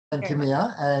Thank you,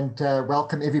 Mia, and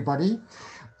welcome everybody.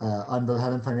 I'm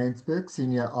Wilhelm van Rensburg,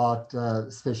 Senior Art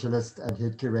Specialist and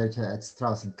Head Curator at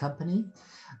Strauss Company.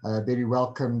 Very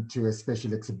welcome to a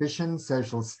special exhibition,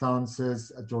 Social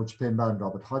Stances, George Pemba and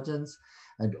Robert Hodgins,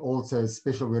 and also a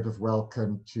special word of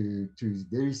welcome to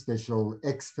very special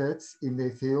experts in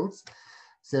their fields,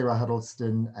 Sarah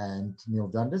Hudleston and Neil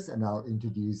Dundas, and I'll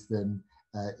introduce them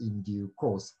in due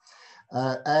course.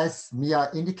 As Mia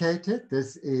indicated,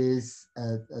 this is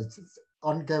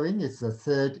ongoing. It's the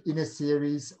third in a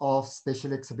series of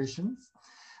special exhibitions.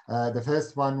 The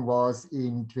first one was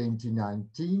in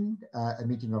 2019, a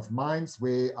meeting of minds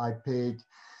where I paired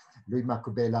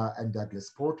Maqhubela and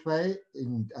Douglas Portway.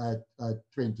 In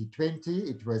 2020,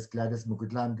 it was Gladys,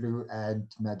 Mgudlandlu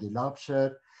and Maggie,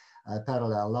 Laubser,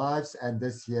 Parallel Lives, and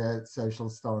this year, Social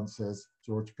Stances,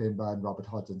 George Pemba and Robert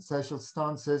Hodgins. Social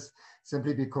Stances,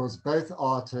 simply because both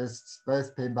artists,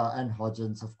 both Pemba and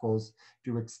Hodgins, of course,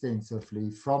 drew extensively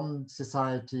from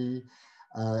society,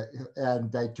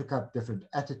 and they took up different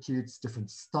attitudes,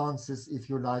 different stances, if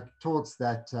you like, towards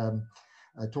that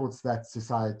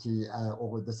society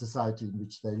or the society in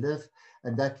which they live.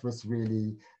 And that was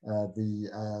really the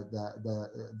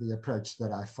approach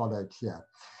that I followed here.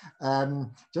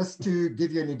 Just to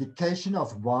give you an indication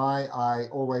of why I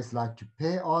always like to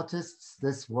pair artists,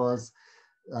 this was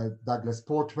Douglas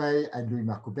Portway and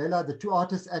Maqhubela. The two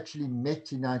artists actually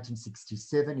met in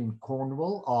 1967 in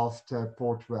Cornwall after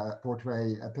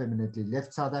Portway permanently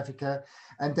left South Africa,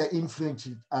 and they influenced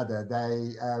each other.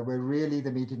 They were really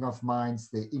the meeting of minds,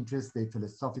 their interests, their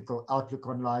philosophical outlook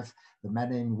on life, the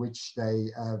manner in which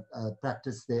they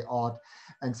practice their art.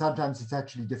 And sometimes it's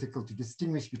actually difficult to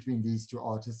distinguish between these two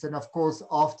artists. And of course,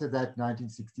 after that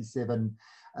 1967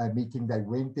 meeting, they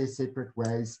went their separate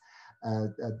ways.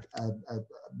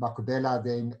 Maqhubela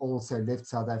then also left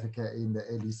South Africa in the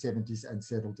early 70s and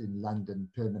settled in London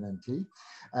permanently.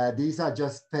 These are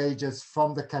just pages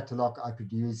from the catalogue I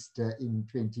produced in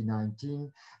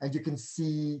 2019, and you can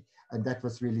see, and that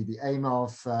was really the aim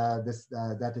of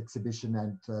that exhibition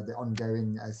and the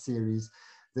ongoing series,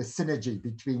 the synergy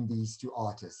between these two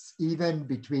artists, even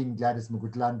between Gladys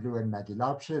Mgudlandlu and Maggie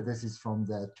Laubser. This is from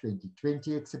the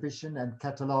 2020 exhibition and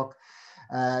catalogue.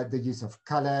 The use of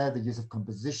color, the use of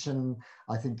composition,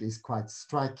 I think is quite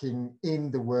striking in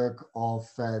the work of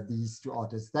these two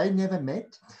artists. They never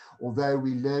met, although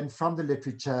we learn from the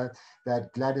literature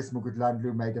that Gladys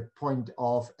Mgudlandlu made a point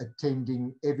of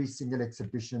attending every single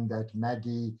exhibition that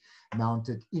Maggie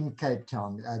mounted in Cape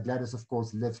Town. Gladys, of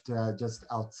course, lived just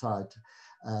outside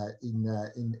in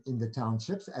the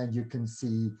townships, and you can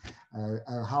see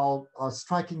how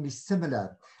strikingly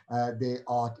similar their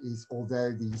art is,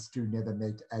 although these two never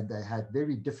met and they had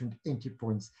very different entry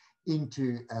points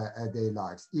into their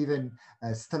lives, even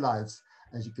still lives,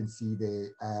 as you can see there,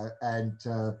 and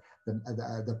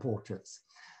the portraits.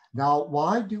 Now,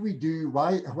 why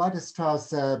does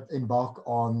Strauss embark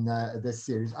on this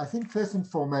series? I think first and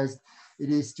foremost, it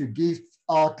is to give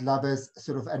art lovers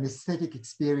sort of an aesthetic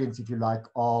experience, if you like,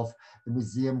 of a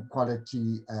museum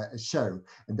quality show.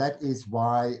 And that is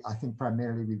why I think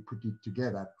primarily we put it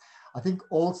together. I think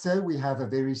also we have a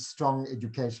very strong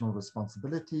educational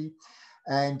responsibility.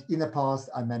 And in the past,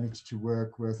 I managed to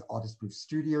work with Artist Proof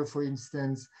Studio, for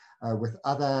instance, with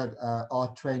other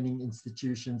art training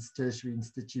institutions, tertiary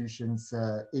institutions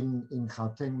in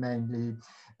Gauteng mainly,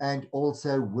 and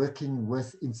also working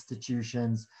with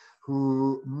institutions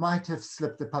who might have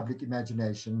slipped the public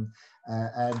imagination.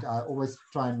 And I always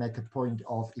try and make a point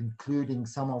of including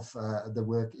some of the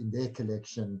work in their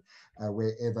collection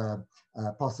wherever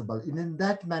possible. And in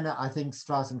that manner, I think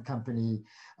Strauss & Company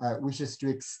wishes to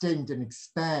extend and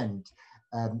expand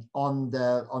on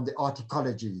the art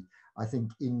ecology, I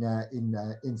think,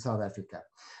 in South Africa.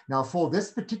 Now, for this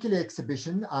particular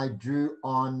exhibition, I drew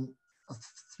on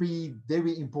three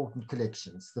very important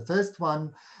collections. The first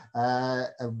one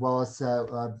was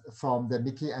from the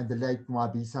Mickey and the late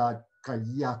Nwabisa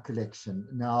Kaya collection.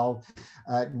 Now,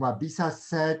 Nwabisa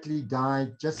sadly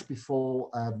died just before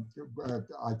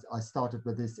I started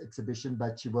with this exhibition,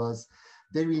 but she was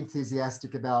very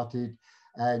enthusiastic about it.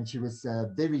 And she was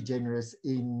very generous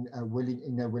in her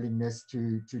willingness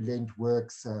to lend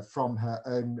works from her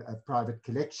own private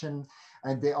collection.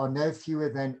 And there are no fewer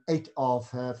than 8 of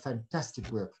her fantastic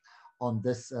work on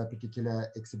this particular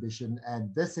exhibition.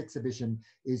 And this exhibition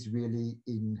is really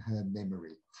in her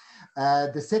memory.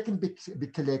 The second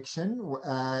big collection,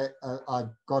 I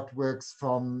got works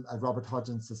from Robert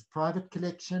Hodgins' private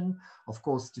collection, of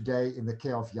course, today in the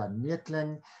care of Jan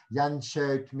Neetling. Jan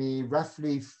showed me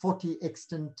roughly 40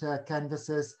 extant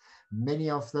canvases, many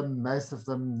of them, most of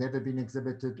them never been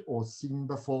exhibited or seen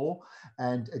before.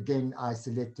 And again, I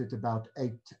selected about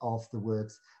 8 of the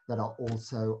works that are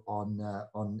also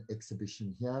on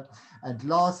exhibition here. And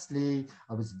lastly,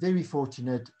 I was very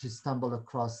fortunate to stumble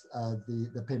across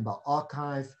the Pemba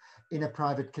archive in a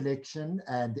private collection,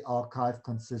 and the archive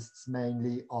consists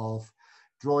mainly of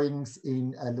drawings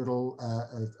in a little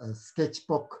a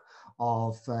sketchbook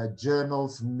of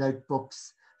journals,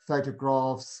 notebooks,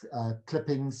 photographs,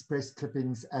 clippings, press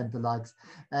clippings, and the likes.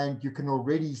 And you can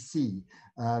already see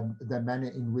the manner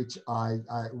in which I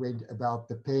went about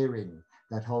the pairing,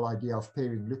 that whole idea of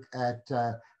pairing. Look at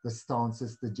the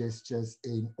stances, the gestures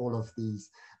in all of these.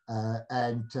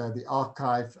 The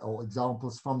archive, or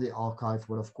examples from the archive,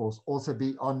 will of course also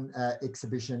be on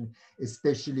exhibition,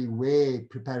 especially where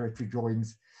preparatory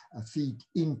drawings feed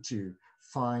into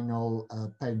final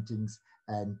paintings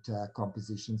and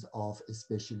compositions of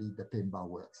especially the Pemba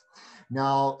works.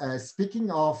 Now,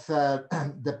 speaking of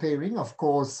the pairing, of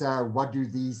course, what do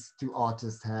these two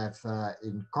artists have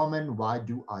in common? Why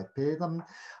do I pair them?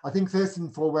 I think first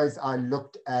and foremost, I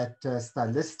looked at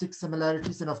stylistic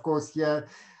similarities, and of course here,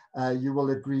 you will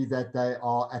agree that they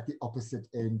are at the opposite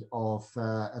end of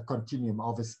a continuum,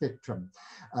 of a spectrum.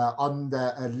 On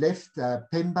the left,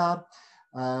 Pemba,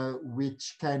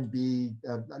 which can be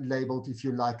labeled, if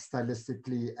you like,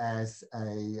 stylistically as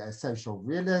a social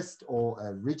realist or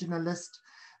a regionalist.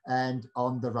 And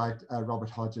on the right, Robert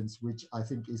Hodgins, which I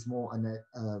think is more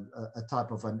a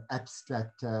type of an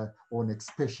abstract or an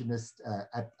expressionist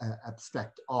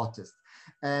abstract artist.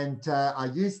 And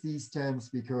I use these terms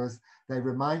because they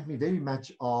remind me very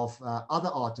much of other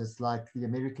artists like the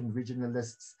American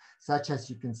regionalists, such as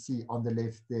you can see on the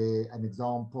left there, an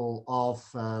example of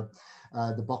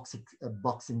the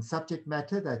boxing subject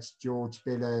matter that George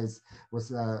Pemba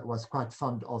was quite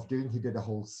fond of doing. He did a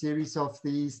whole series of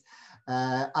these,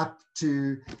 up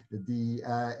to the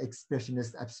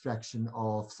expressionist abstraction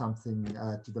of something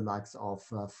to the likes of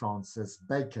Francis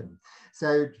Bacon.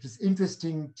 So it was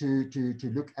interesting to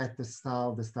look at the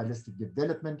style, the stylistic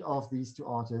development of these two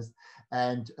artists,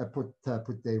 and put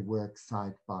their work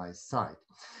side by side.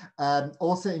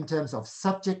 Also in terms of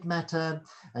subject matter,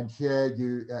 and here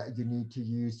you need to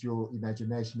use your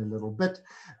imagination a little bit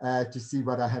to see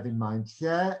what I have in mind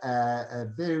here. A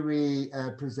very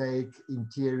prosaic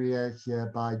interior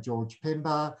here by George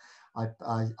Pemba. I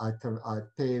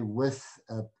pair with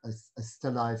a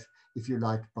still life, if you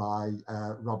like, by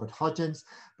Robert Hodgins,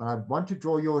 but I want to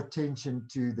draw your attention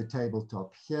to the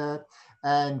tabletop here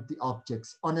and the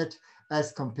objects on it,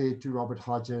 as compared to Robert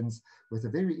Hodgins, with a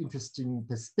very interesting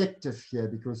perspective here,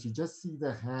 because you just see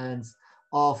the hands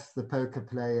of the poker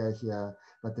player here,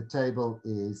 but the table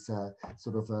is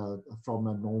sort of from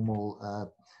a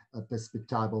normal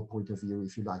perspectival point of view,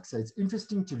 if you like. So it's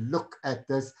interesting to look at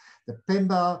this. The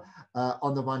Pemba,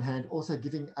 on the one hand, also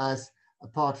giving us,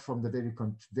 apart from the very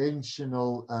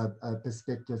conventional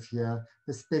perspective here,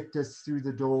 perspectives through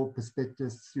the door,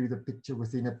 perspectives through the picture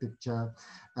within a picture,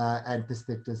 and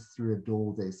perspectives through a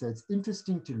door there. So it's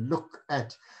interesting to look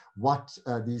at what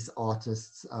these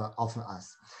artists offer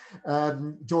us.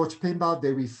 George Pemba,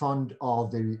 very fond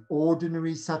of very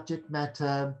ordinary subject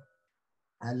matter,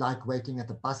 like waiting at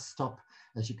the bus stop,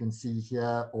 as you can see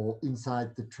here, or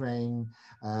inside the train.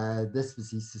 This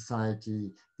was his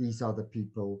society. These are the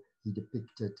people he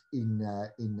depicted in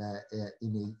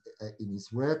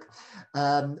his work.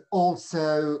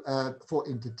 Also for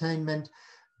entertainment,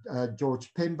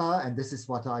 George Pemba, and this is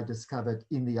what I discovered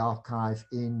in the archive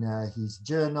in his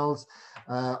journals,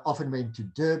 often went to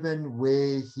Durban,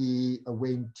 where he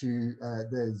went to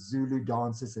the Zulu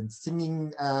dances and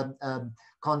singing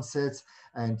concerts,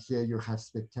 and here you have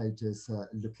spectators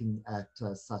looking at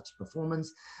such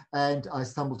performance. And I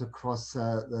stumbled across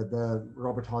the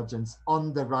Robert Hodgins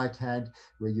on the right hand,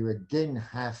 where you again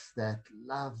have that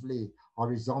lovely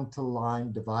horizontal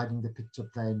line dividing the picture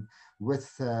plane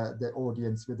with the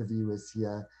audience, with the viewers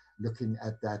here looking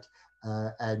at that.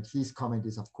 And his comment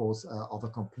is, of course, of a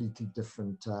completely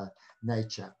different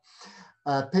nature.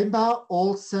 Pemba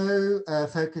also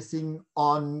focusing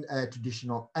on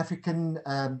traditional African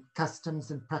customs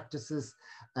and practices,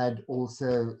 and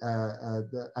also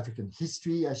the African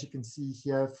history, as you can see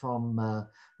here from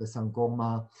the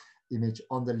Sangoma image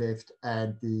on the left,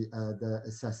 and the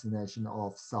assassination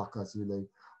of Saka Zulu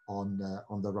on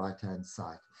the right-hand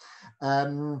side.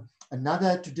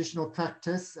 Another traditional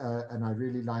practice, and I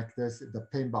really like this, the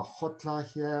Pemba Hotla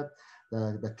here,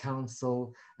 the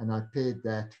council, and I paired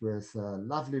that with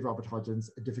lovely Robert Hodgins,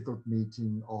 a difficult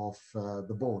meeting of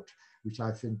the board, which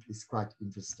I think is quite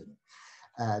interesting.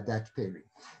 that pairing.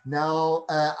 Now,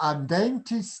 I'm going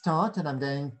to start and I'm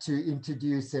going to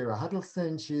introduce Sarah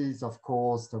Hudleston. She's, of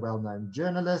course, the well-known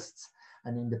journalist,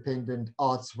 an independent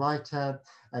arts writer,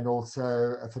 and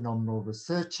also a phenomenal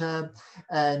researcher.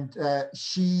 And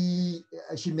she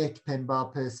met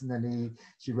Pemba personally.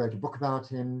 She wrote a book about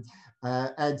him.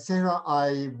 And Sarah,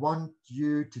 I want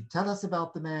you to tell us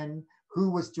about the man.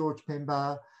 Who was George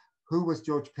Pemba? Who was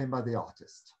George Pemba, the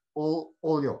artist? All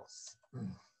yours.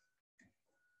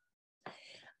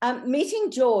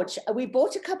 Meeting George, we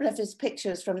bought a couple of his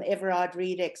pictures from the Everard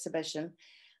Reed exhibition.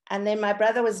 And then my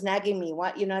brother was nagging me,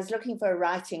 I was looking for a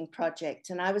writing project,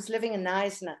 and I was living in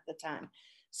Eisen at the time.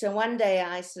 So one day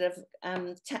I sort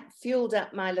of fueled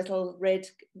up my little red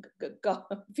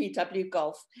VW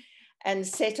Golf and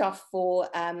set off for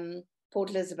Port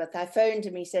Elizabeth. I phoned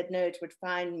him, he said no, it would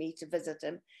find me to visit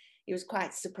him. He was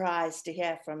quite surprised to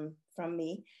hear from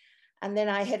me. And then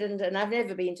I headed, and I've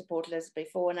never been to Port Elizabeth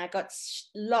before, and I got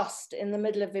lost in the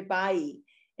middle of Ibai,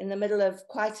 in the middle of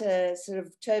quite a sort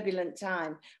of turbulent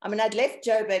time. I mean, I'd left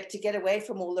Joburg to get away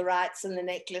from all the rights and the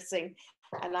necklacing,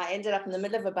 and I ended up in the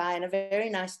middle of Ibai, and a very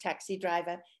nice taxi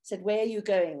driver said, "Where are you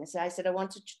going?" So I said, "I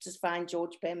wanted to find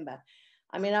George Pemba."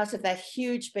 I mean, out of that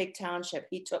huge big township,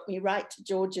 he took me right to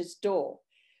George's door,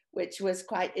 which was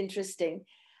quite interesting.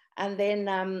 And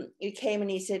then he came and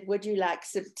he said, "Would you like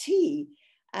some tea?"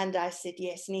 And I said,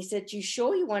 "Yes." And he said, "You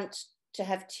sure you want to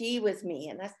have tea with me?"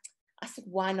 And I said,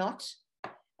 "Why not?"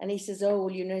 And he says, "Oh,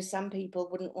 well, you know, some people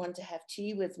wouldn't want to have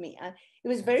tea with me." It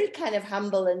was very kind of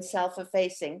humble and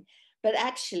self-effacing, but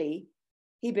actually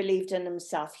he believed in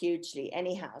himself hugely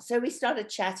anyhow. So we started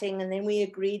chatting, and then we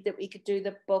agreed that we could do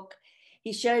the book.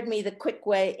 He showed me the quick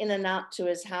way in and out to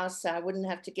his house, so I wouldn't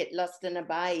have to get lost in a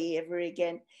bayi ever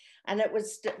again. And it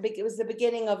was the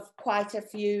beginning of quite a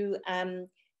few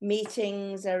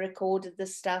meetings. I recorded the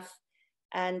stuff,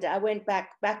 and I went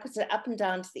backwards up and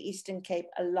down to the Eastern Cape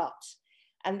a lot.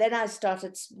 And then I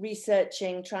started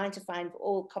researching, trying to find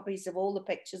all copies of all the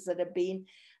pictures that had been.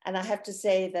 And I have to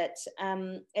say that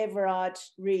Everard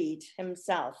Reed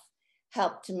himself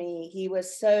helped me. He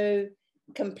was so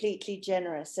completely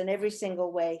generous in every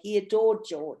single way. He adored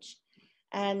George,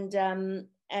 and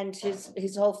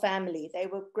his whole family. They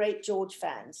were great George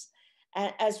fans,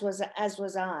 as was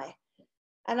I.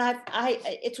 And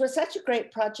it was such a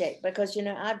great project because, you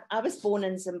know, I was born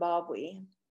in Zimbabwe,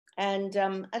 and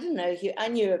I don't know, I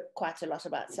knew quite a lot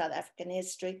about South African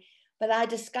history, but I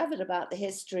discovered about the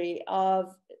history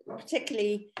of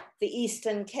particularly the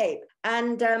Eastern Cape.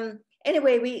 And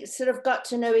anyway, we sort of got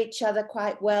to know each other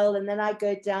quite well. And then I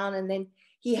go down, and then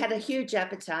he had a huge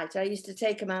appetite. I used to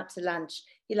take him out to lunch.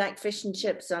 He liked fish and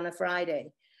chips on a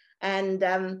Friday. And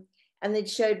then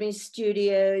showed me his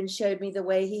studio and showed me the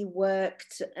way he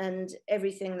worked and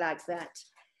everything like that.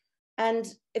 And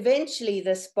eventually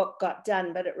this book got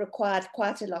done, but it required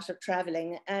quite a lot of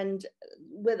traveling. And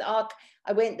with ARC,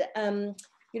 I went,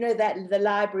 you know, that the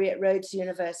library at Rhodes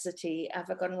University, I've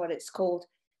forgotten what it's called,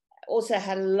 also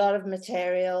had a lot of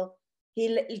material.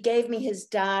 He gave me his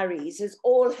diaries, his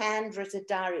all handwritten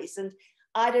diaries. And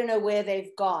I don't know where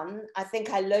they've gone. I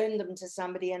think I loaned them to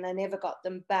somebody and I never got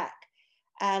them back.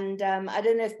 And I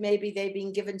don't know if maybe they've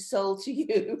been given soul to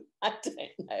you. I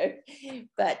don't know.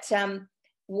 But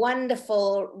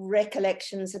wonderful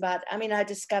recollections about, I mean, I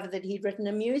discovered that he'd written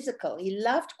a musical. He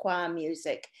loved choir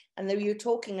music. And then you were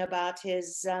talking about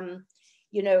his,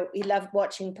 you know, he loved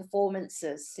watching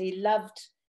performances. He loved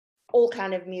all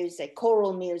kind of music,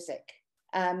 choral music,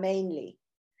 mainly.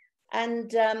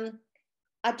 And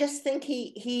I just think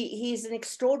he's an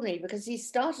extraordinary, because he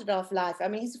started off life, I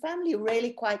mean, his family were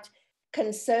really quite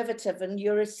conservative and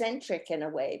Eurocentric in a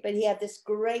way, but he had this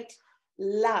great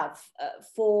love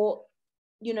for,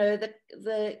 you know,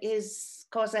 his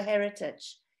Xhosa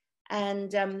heritage.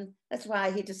 And that's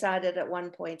why he decided at one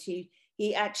point, he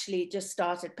actually just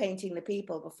started painting the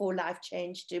people before life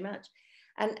changed too much.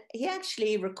 And he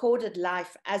actually recorded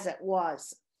life as it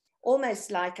was,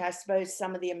 almost like, I suppose,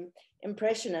 some of the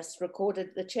Impressionists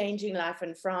recorded the changing life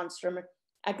in France from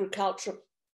agricultural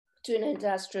to an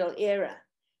industrial era.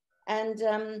 And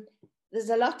there's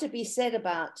a lot to be said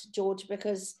about George,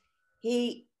 because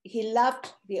he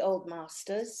loved the old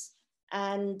masters,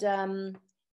 and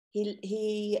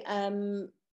he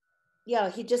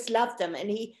just loved them.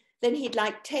 And then he'd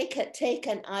like take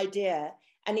an idea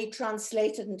and he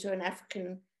translated into an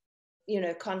African, you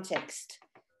know, context,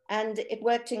 and it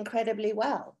worked incredibly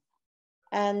well.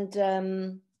 And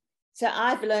so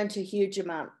I've learned a huge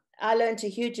amount. I learned a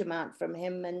huge amount from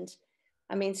him, and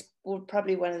I mean, it's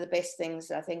probably one of the best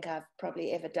things I think I've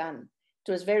probably ever done.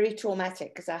 It was very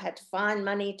traumatic because I had to find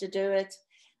money to do it.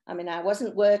 I mean, I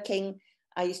wasn't working.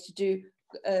 I used to do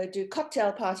do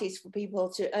cocktail parties for people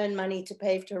to earn money to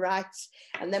pave to rights.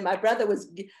 And then my brother was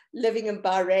living in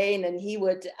Bahrain, and he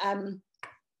was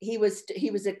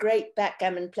a great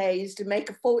backgammon player. He used to make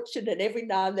a fortune, and every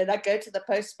now and then I go to the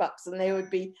post box and there would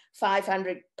be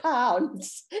 £500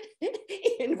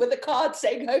 with a card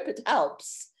saying "Hope it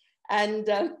helps." And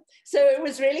so it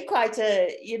was really quite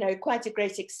a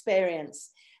great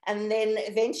experience. And then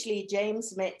eventually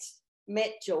James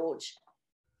met George.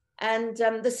 And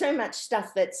there's so much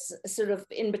stuff that's sort of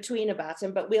in between about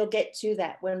him, but we'll get to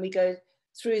that when we go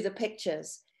through the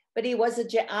pictures. But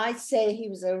I'd say he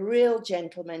was a real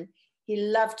gentleman. He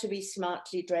loved to be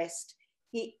smartly dressed.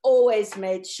 He always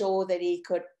made sure that he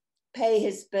could pay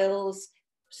his bills,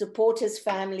 support his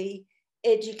family,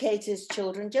 educate his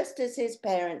children, just as his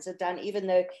parents had done, even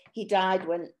though he died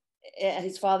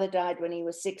his father died when he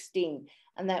was 16.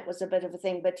 And that was a bit of a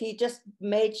thing, but he just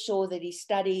made sure that he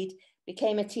studied,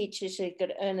 became a teacher so he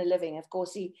could earn a living. Of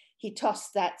course, he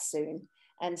tossed that soon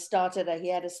and he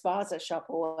had a spaza shop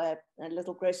or a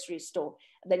little grocery store.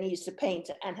 And then he used to paint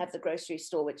and have the grocery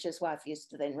store, which his wife used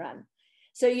to then run.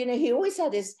 So, he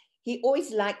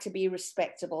always liked to be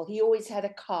respectable. He always had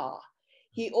a car.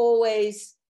 He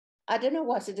always, I don't know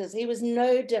what it is. He was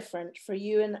no different for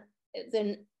you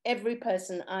than every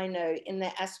person I know in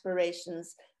their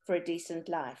aspirations for a decent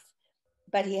life.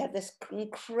 But he had this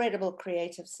incredible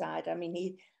creative side. I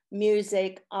mean,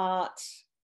 music, art,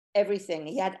 everything.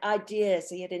 He had ideas,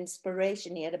 he had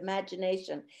inspiration, he had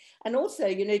imagination. And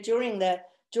also, during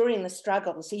the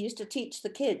struggles, he used to teach the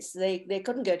kids. They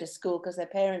couldn't go to school because their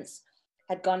parents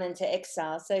had gone into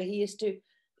exile. So he used to,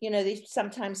 they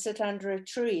sometimes sit under a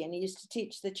tree, and he used to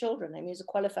teach the children. I mean, he was a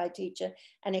qualified teacher,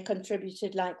 and he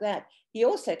contributed like that. He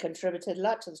also contributed a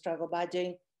lot to the struggle by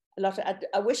doing a lot of,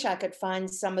 I wish I could find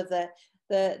some of the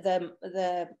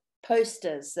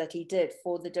posters that he did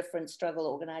for the different struggle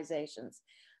organizations.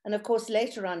 And of course,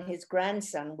 later on, his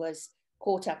grandson was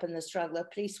caught up in the struggle. The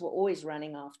police were always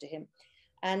running after him.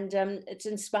 And it's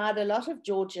inspired a lot of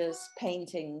George's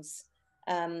paintings,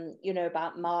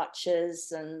 about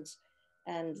marches and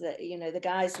the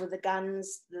guys with the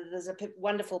guns. There's a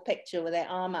wonderful picture with their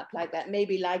arm up like that,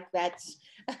 maybe like that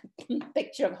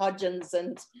picture of Hodgins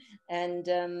and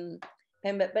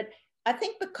Pemba. But I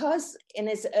think because in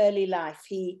his early life,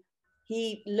 he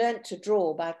learned to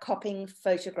draw by copying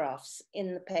photographs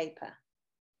in the paper.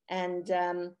 And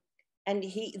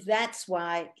that's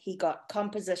why he got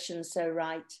composition so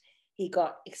right. He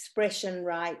got expression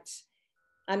right.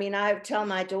 I mean, I tell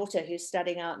my daughter who's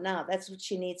studying out now, that's what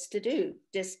she needs to do.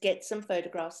 Just get some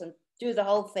photographs and do the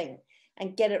whole thing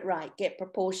and get it right, get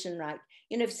proportion right.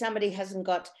 If somebody hasn't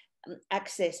got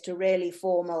access to really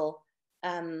formal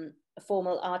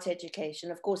art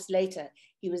education, of course, later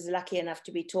he was lucky enough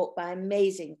to be taught by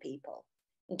amazing people,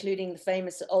 including the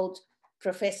famous old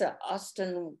Professor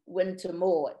Austin Winter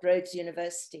Moore at Rhodes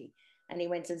University. And he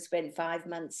went and spent 5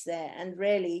 months there. And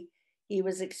really, he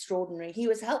was extraordinary. He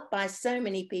was helped by so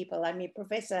many people. I mean,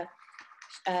 Professor,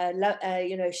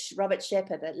 Robert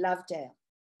Shepherd at Lovedale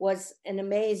was an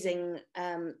amazing,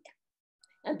 and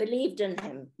believed in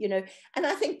him, And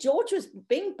I think George was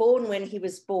being born when he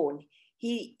was born.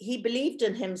 He believed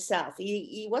in himself.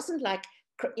 He wasn't like,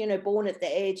 born at the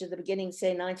age of the beginning, say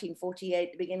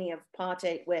 1948, the beginning of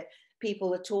apartheid, where people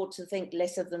were taught to think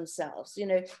less of themselves.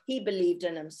 He believed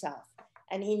in himself,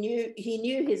 and he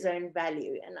knew his own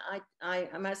value. And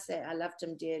I must say, I loved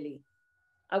him dearly.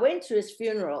 I went to his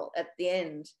funeral at the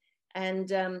end,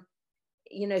 and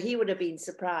he would have been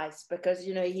surprised because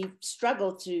he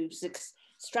struggled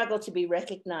to be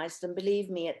recognized. And believe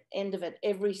me, at the end of it,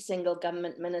 every single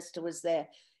government minister was there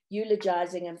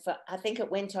eulogizing him for, I think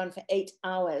it went on for 8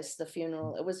 hours, the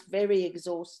funeral. It was very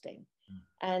exhausting.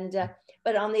 And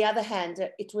but on the other hand,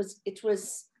 it was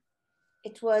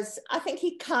I think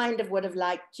he kind of would have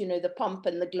liked the pomp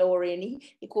and the glory, and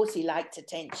of course he liked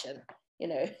attention,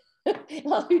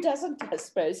 well, who doesn't, I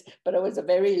suppose. But it was a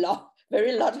very lot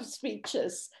of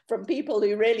speeches from people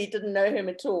who really didn't know him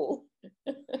at all.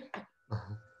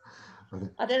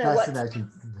 I don't know what.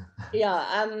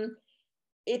 Yeah,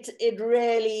 it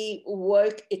really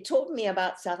it taught me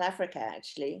about South Africa,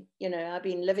 actually. I've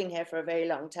been living here for a very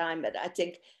long time, but I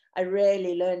think I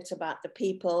really learned about the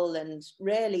people, and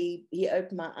really he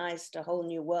opened my eyes to a whole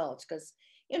new world, because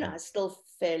I was still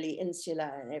fairly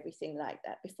insular and everything like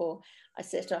that before I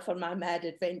set off on my mad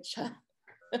adventure.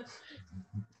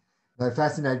 No,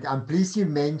 fascinating. I'm pleased you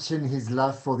mentioned his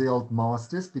love for the old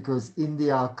masters, because in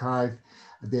the archive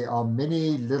there are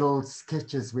many little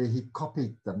sketches where he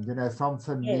copied them, from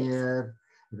Vermeer,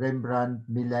 Rembrandt,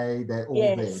 Millet, they're all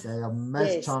there. Yes, They are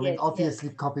most yes, charming, yes, yes, obviously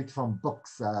copied from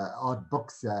books, art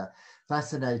books,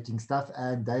 fascinating stuff.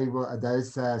 And they will,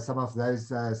 some of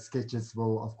those sketches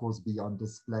will, of course, be on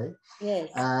display. yes.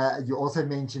 You also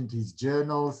mentioned his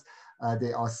journals.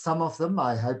 There are some of them.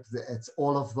 I hope that it's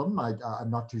all of them. I'm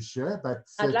not too sure, but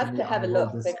I'd love certainly to I have a will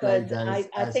look display because those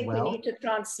I as think we well. need to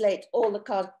translate all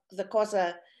the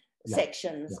COSA Yeah,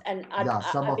 sections, yeah, and yeah.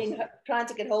 I've been trying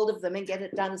to get hold of them and get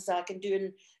it done so I can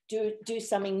do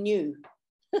something new.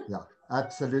 Yeah,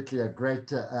 absolutely a great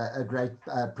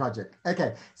project.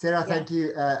 Okay, Sarah, Yeah. thank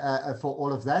you for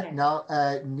all of that. Yeah. Now,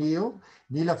 Neil,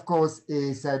 of course,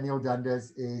 is Neil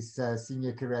Dundas is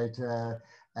senior curator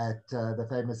at the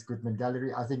famous Goodman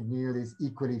Gallery. I think Neil is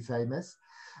equally famous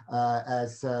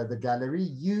as the gallery.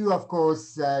 You, of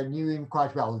course, knew him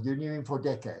quite well. You knew him for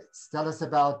decades. Tell us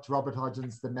about Robert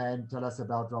Hodgins, the man. Tell us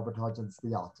about Robert Hodgins,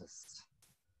 the artist.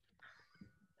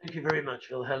 Thank you very much,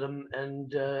 Wilhelm,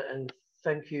 and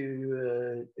thank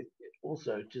you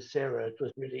also to Sarah. It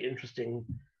was really interesting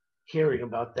hearing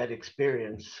about that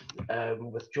experience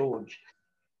with George.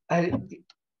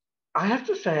 I have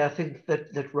to say, I think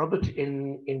that Robert,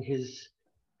 in his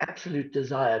absolute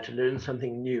desire to learn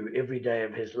something new every day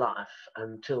of his life,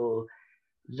 until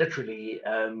literally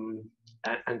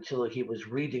until he was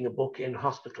reading a book in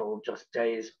hospital just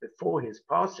days before his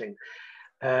passing,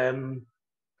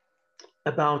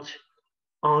 about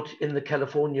art in the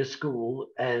California school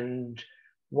and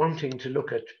wanting to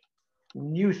look at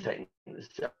new things,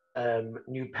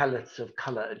 new palettes of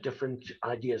color, different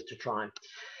ideas to try.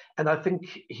 And I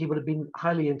think he would have been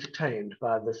highly entertained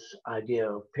by this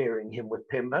idea of pairing him with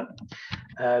Pemba.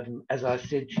 As I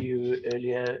said to you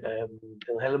earlier,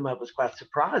 Wilhelm, I was quite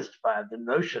surprised by the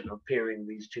notion of pairing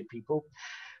these two people.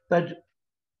 But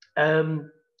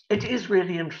it is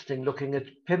really interesting looking at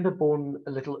Pemba born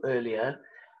a little earlier,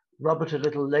 Robert a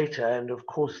little later, and of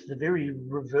course the very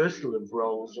reversal of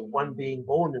roles of one being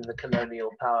born in the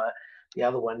colonial power, the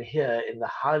other one here in the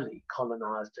highly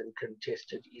colonized and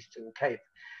contested Eastern Cape.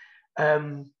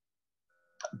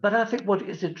 But I think what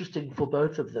is interesting for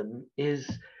both of them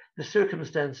is the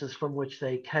circumstances from which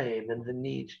they came and the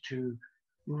need to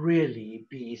really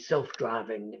be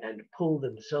self-driving and pull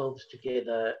themselves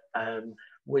together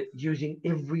with using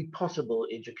every possible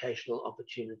educational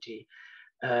opportunity.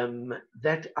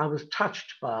 That I was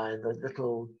touched by the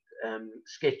little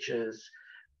sketches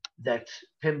that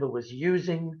Pemba was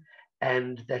using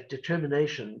and that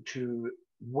determination to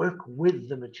work with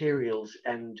the materials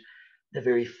and the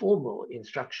very formal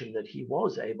instruction that he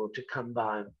was able to come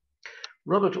by.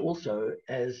 Robert also,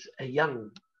 as a young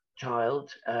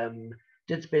child,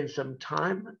 did spend some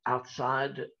time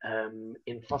outside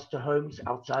in foster homes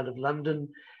outside of London.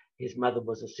 His mother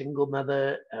was a single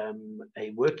mother,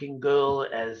 a working girl,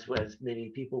 as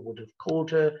many people would have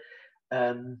called her,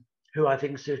 who I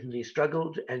think certainly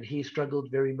struggled, and he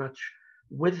struggled very much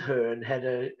with her and had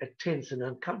a tense and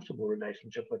uncomfortable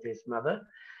relationship with his mother,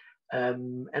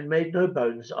 and made no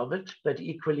bones of it, but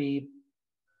equally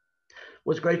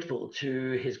was grateful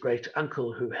to his great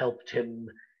uncle who helped him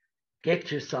get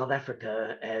to South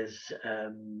Africa as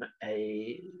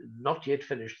a not yet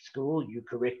finished school. You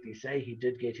correctly say he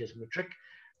did get his matric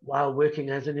while working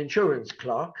as an insurance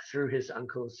clerk through his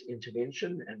uncle's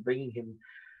intervention and bringing him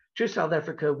to South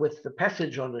Africa with the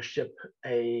passage on a ship,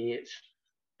 a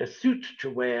suit to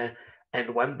wear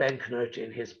and one banknote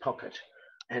in his pocket.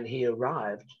 And he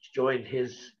arrived to join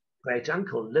his great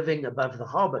uncle living above the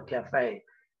Harbour Cafe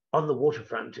on the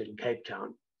waterfront in Cape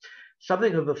Town.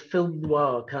 Something of a film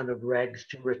noir kind of rags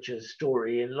to riches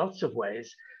story in lots of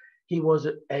ways. He was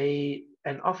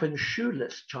an often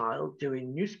shoeless child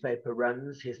doing newspaper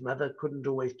runs. His mother couldn't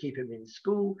always keep him in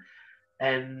school,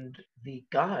 and the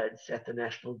guides at the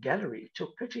National Gallery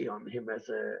took pity on him as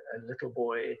a little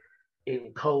boy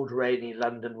in cold, rainy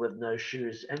London with no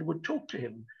shoes, and would talk to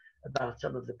him about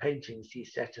some of the paintings he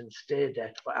sat and stared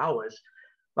at for hours.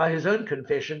 By his own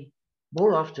confession,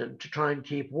 more often to try and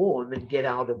keep warm and get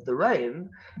out of the rain,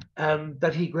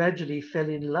 but he gradually fell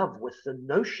in love with the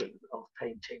notion of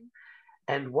painting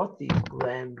and what these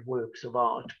grand works of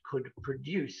art could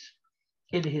produce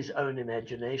in his own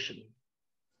imagination.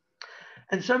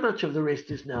 And so much of the rest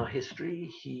is now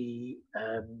history. He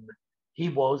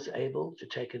was able to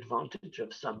take advantage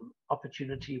of some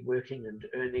opportunity working and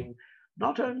earning,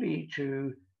 not only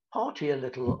to party a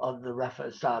little on the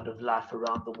rougher side of life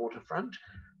around the waterfront,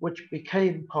 which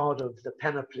became part of the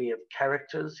panoply of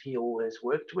characters he always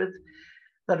worked with,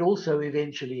 but also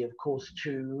eventually, of course,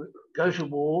 to go to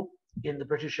war in the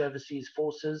British Overseas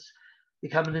Forces,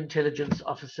 become an intelligence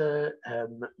officer.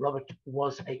 Robert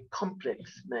was a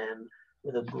complex man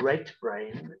with a great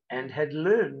brain and had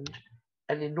learned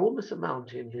an enormous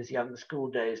amount in his young school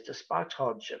days despite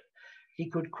hardship. He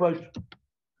could quote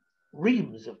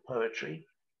reams of poetry.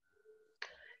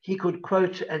 He could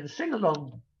quote and sing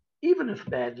along, even if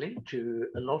badly, to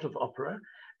a lot of opera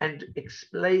and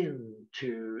explain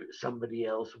to somebody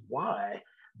else why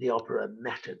the opera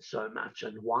mattered so much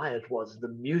and why it was the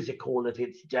music hall of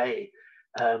its day,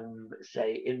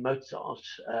 say in Mozart,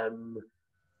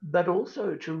 but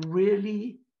also to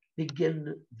really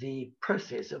begin the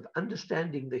process of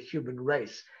understanding the human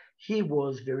race. He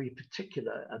was very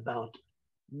particular about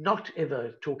not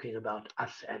ever talking about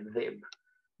us and them,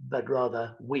 but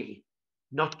rather we,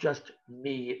 not just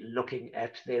me looking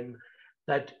at them,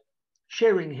 but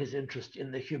sharing his interest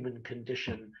in the human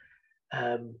condition,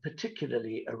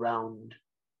 particularly around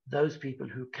those people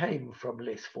who came from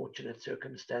less fortunate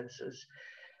circumstances.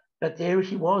 But there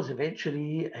he was,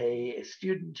 eventually a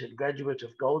student and graduate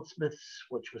of Goldsmiths,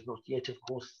 which was not yet, of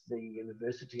course, the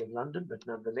University of London, but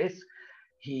nonetheless,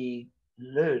 he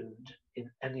learned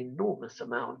an enormous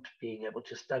amount being able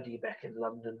to study back in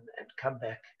London and come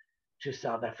back to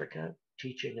South Africa,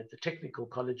 teaching at the Technical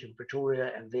College in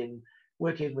Pretoria and then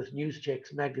working with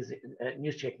Newscheck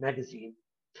magazine,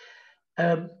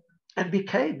 and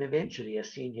became eventually a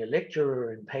senior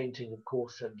lecturer in painting, of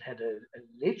course, and had a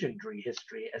legendary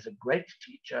history as a great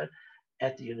teacher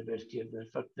at the University of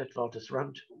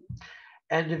Witwatersrand.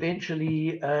 And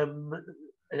eventually,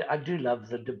 I do love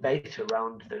the debate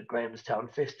around the Grahamstown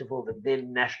Festival, the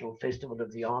then National Festival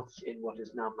of the Arts in what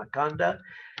is now Makanda,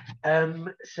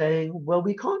 saying, well,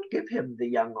 we can't give him the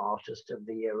Young Artist of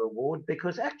the Year award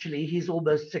because actually he's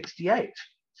almost 68.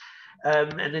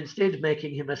 And instead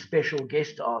making him a special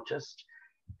guest artist.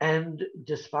 And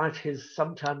despite his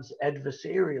sometimes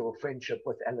adversarial friendship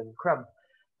with Alan Crump,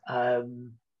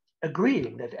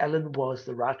 agreeing that Alan was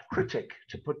the right critic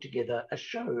to put together a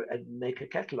show and make a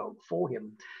catalogue for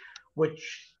him,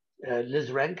 which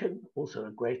Liz Rankin, also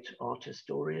a great art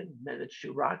historian, managed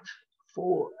to write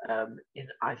for in,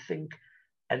 I think,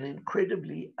 an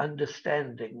incredibly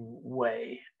understanding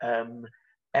way,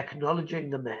 acknowledging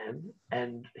the man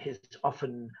and his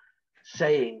often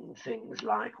saying things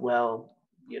like, well,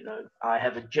 you know, I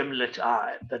have a gimlet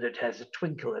eye, but it has a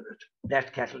twinkle in it.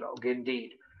 That catalogue,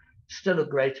 indeed, still a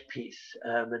great piece.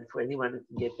 And for anyone who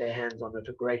can get their hands on it,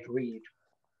 a great read.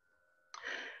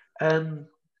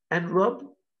 And Rob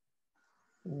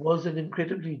was an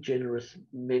incredibly generous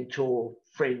mentor,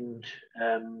 friend,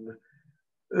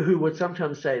 who would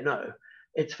sometimes say, no,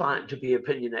 it's fine to be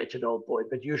opinionated, old boy,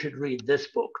 but you should read this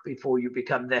book before you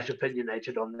become that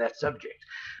opinionated on that subject.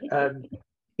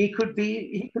 He could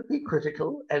be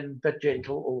critical but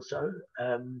gentle also.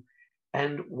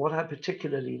 And what I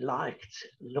particularly liked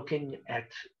looking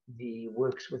at the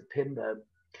works with Pemba,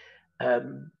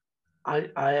 I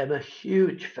am a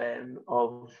huge fan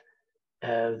of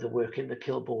the work in the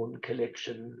Kilbourne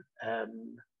collection,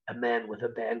 A Man with a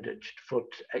Bandaged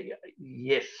Foot,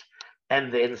 yes,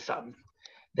 and then some.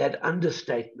 That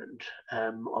understatement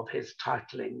of his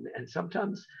titling and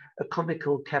sometimes a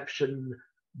comical caption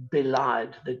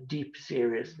belied the deep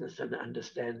seriousness and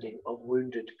understanding of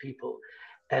wounded people.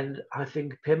 And I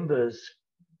think Pemba's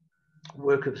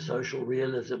work of social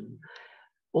realism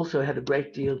also had a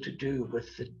great deal to do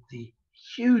with the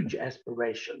huge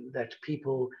aspiration that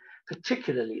people,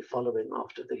 particularly following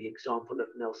after the example of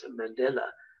Nelson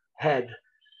Mandela, had.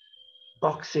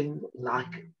 Boxing,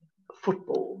 like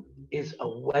football, is a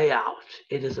way out.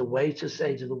 It is a way to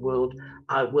say to the world,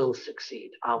 I will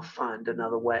succeed. I'll find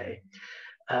another way.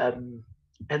 And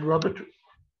Robert,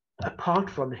 apart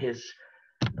from his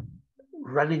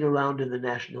running around in the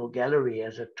National Gallery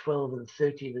as a 12 and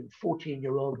 13 and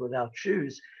 14-year-old without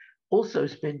shoes, also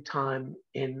spent time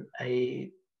in a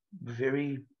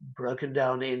very broken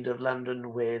down end of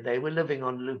London where they were living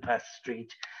on Lupas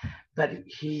Street. But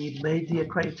he made the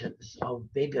acquaintance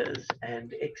of beggars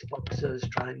and ex-boxers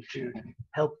trying to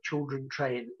help children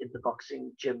train in the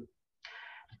boxing gym.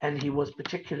 And he was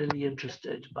particularly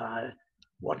interested by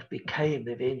what became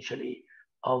eventually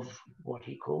of what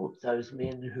he called those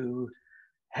men who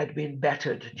had been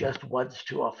battered just once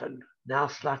too often, now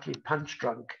slightly punch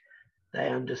drunk. They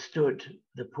understood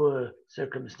the poor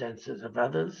circumstances of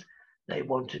others. They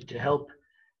wanted to help.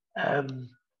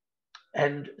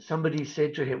 And somebody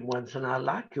said to him once, and I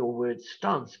like your word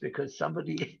stance, because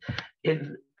somebody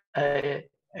in a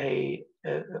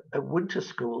winter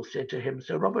school said to him,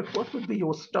 so Robert, what would be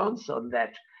your stance on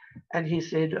that? And he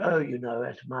said, oh, you know,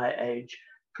 at my age,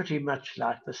 pretty much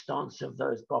like the stance of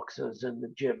those boxers in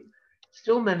the gym,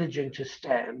 still managing to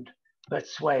stand, but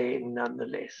swaying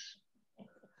nonetheless.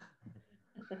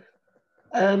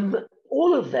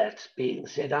 all of that being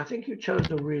said, I think you chose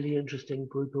a really interesting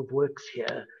group of works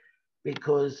here,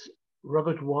 because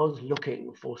Robert was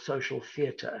looking for social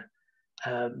theatre,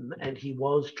 and he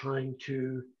was trying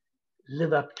to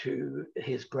live up to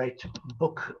his great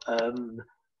book,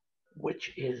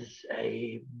 which is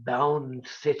a bound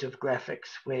set of graphics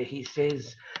where he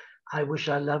says, I wish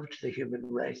I loved the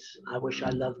human race. I wish I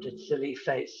loved its silly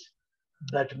face.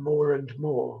 But more and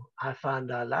more, I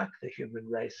find I like the human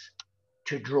race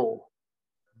to draw.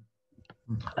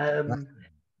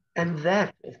 And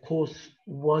that, of course,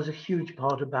 was a huge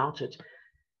part about it.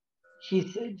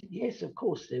 He said, yes, of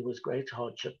course, there was great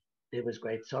hardship. There was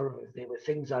great sorrow. There were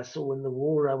things I saw in the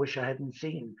war I wish I hadn't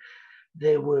seen.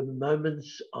 There were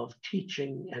moments of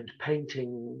teaching and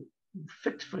painting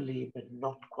fitfully, but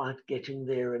not quite getting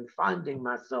there, and finding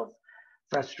myself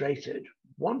frustrated,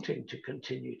 wanting to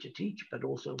continue to teach, but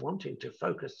also wanting to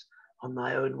focus on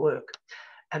my own work.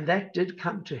 And that did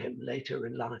come to him later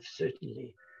in life,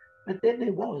 certainly. But then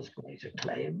there was great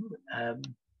acclaim,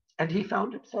 and he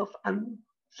found himself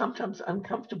sometimes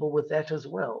uncomfortable with that as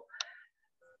well.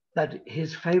 But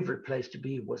his favorite place to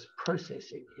be was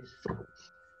processing his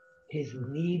thoughts, his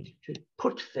need to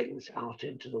put things out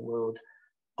into the world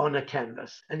on a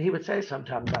canvas. And he would say,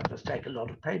 sometimes I must take a lot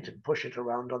of paint and push it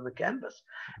around on the canvas.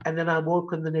 And then I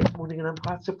woke in the next morning and I'm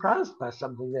quite surprised by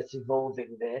something that's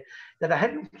evolving there that I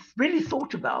hadn't really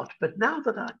thought about. But now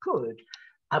that I could,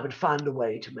 I would find a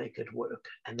way to make it work.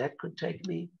 And that could take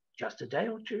me just a day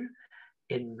or two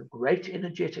in great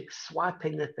energetic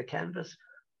swiping at the canvas,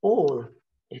 or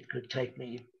it could take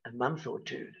me a month or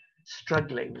two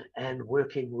struggling and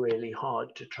working really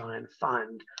hard to try and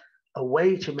find a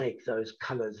way to make those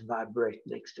colors vibrate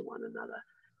next to one another,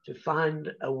 to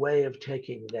find a way of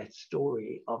taking that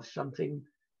story of something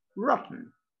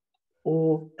rotten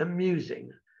or amusing,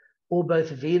 or both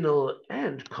venal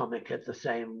and comic at the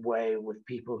same way, with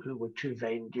people who were too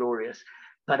vainglorious,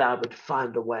 but I would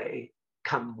find a way,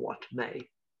 come what may.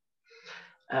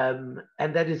 And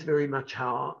that is very much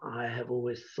how I have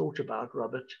always thought about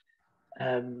Robert.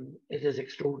 It is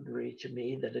extraordinary to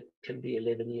me that it can be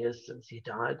 11 years since he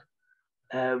died.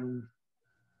 And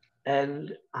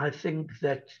I think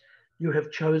that you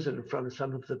have chosen from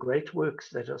some of the great works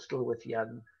that are still with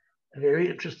Jan, a very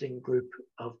interesting group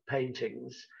of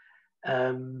paintings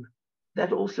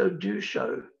that also do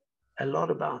show a lot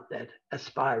about that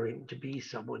aspiring to be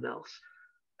someone else,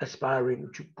 aspiring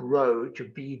to grow, to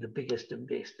be the biggest and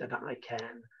best that I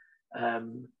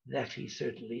can, that he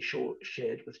certainly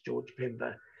shared with George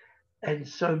Pemba. And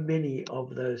so many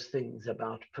of those things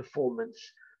about performance,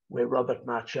 where Robert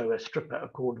might show a stripper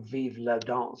called Vive la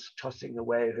Danse, tossing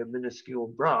away her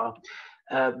minuscule bra.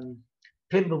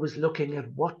 Pemba was looking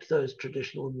at what those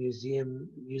traditional museum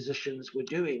musicians were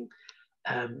doing,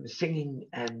 singing,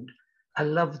 and I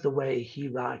love the way he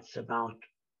writes about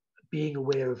being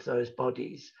aware of those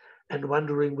bodies and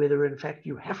wondering whether in fact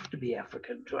you have to be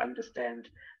African to understand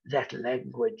that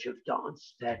language of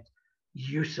dance, that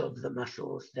use of the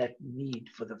muscles, that need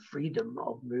for the freedom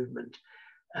of movement.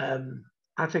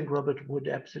 I think Robert would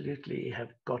absolutely have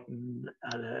gotten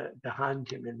behind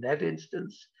him in that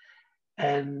instance.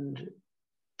 And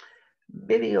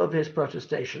many of his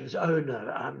protestations, oh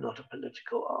no, I'm not a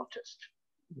political artist.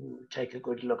 Take a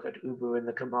good look at Ubu and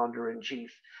the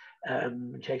Commander-in-Chief.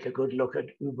 Take a good look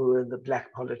at Ubu and the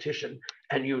Black Politician,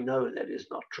 and you know that is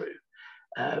not true.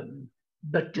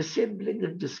 But dissembling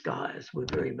and disguise were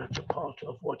very much a part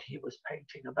of what he was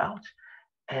painting about,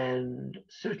 and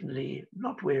certainly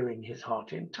not wearing his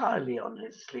heart entirely on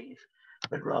his sleeve,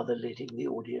 but rather letting the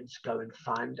audience go and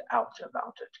find out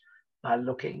about it by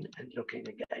looking and looking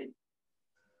again.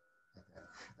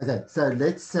 Okay, so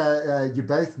let's, you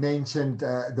both mentioned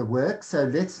the work, so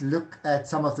let's look at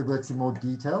some of the works in more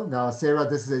detail. Now, Sarah,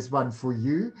 this is one for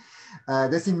you.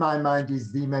 This, in my mind,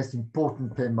 is the most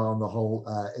important Pemba on the whole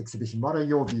exhibition. What are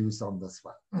your views on this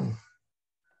one?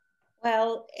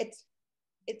 Well,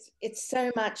 it's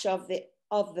so much of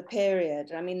the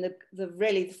period. I mean, the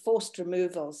really forced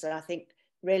removals that I think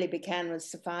really began with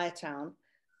Sophiatown.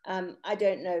 I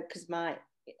don't know, because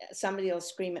somebody will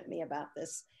scream at me about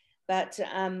this, but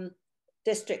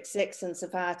District 6 and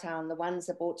Sophiatown, the ones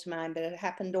that brought to mind, but it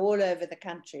happened all over the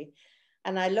country.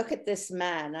 And I look at this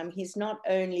man, he's not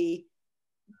only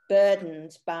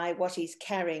burdened by what he's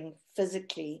carrying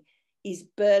physically, he's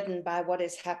burdened by what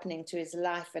is happening to his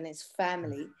life and his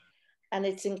family. And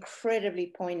it's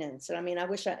incredibly poignant. So, I mean, I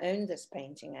wish I owned this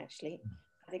painting, actually.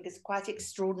 I think it's quite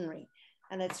extraordinary.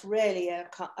 And it's really a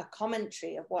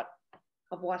commentary of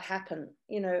what happened,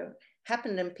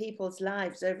 happened in people's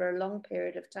lives over a long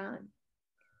period of time.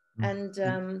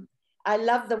 And I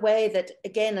love the way that,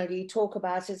 again, you talk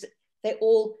about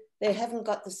they haven't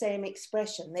got the same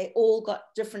expression. They all got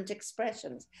different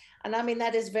expressions. And I mean,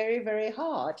 that is very, very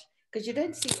hard, because you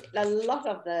don't see a lot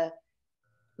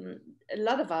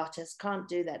of artists can't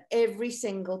do that. Every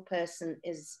single person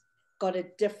is got a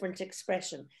different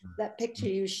expression. That picture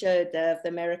you showed of the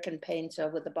American painter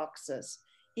with the boxers,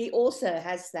 he also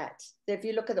has that. If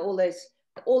you look at all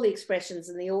the expressions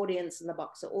in the audience and the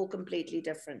box are all completely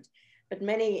different. But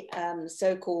many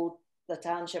so-called the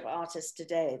township artists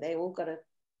today, they all got a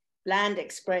bland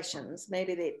expressions.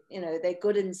 Maybe they're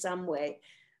good in some way,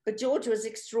 but George was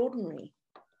extraordinary,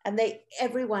 and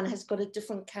everyone has got a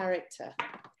different character,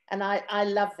 and I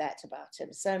love that about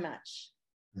him so much.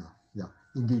 Yeah,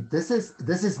 indeed. This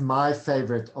is my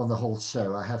favorite on the whole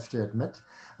show, I have to admit.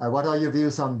 What are your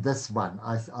views on this one?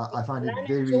 I find it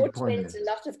very George poignant. spent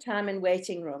a lot of time in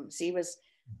waiting rooms. He was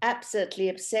absolutely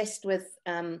obsessed with.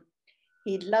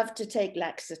 He'd love to take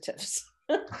laxatives.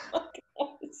 He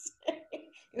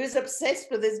was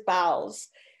obsessed with his bowels,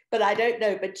 but I don't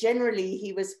know. But generally,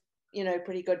 he was,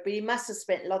 pretty good. But he must have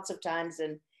spent lots of times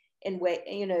in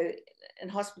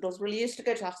hospitals. Well, he used to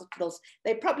go to hospitals.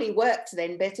 They probably worked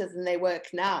then better than they work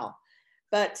now.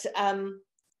 But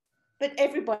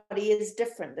everybody is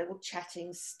different. They're all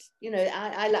chatting.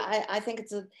 I think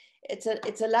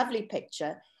it's a lovely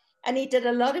picture. And he did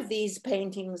a lot of these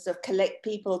paintings of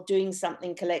people doing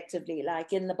something collectively,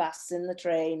 like in the bus, in the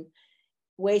train,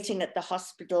 waiting at the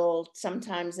hospital.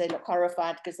 Sometimes they look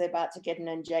horrified because they're about to get an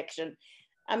injection.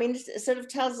 I mean, it sort of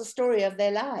tells the story of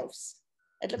their lives.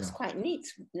 It looks quite neat,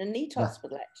 a neat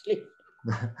hospital, actually.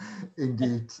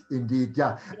 Indeed,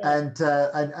 yeah. And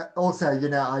also,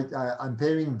 I'm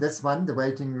pairing this one, the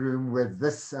waiting room, with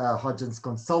this Hodgins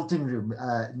consulting room.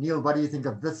 Neil, what do you think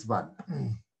of this one?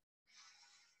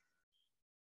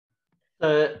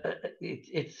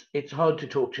 It's hard to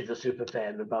talk to the super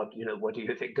fan about, what do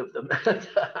you think of them?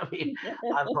 I mean,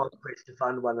 I'm hard pressed to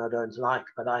find one I don't like,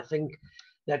 but I think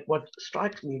that what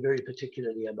strikes me very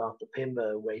particularly about the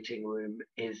Pemba waiting room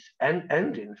is, and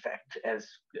in fact, as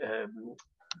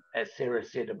Sarah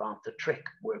said about the Trek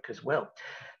work as well,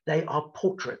 they are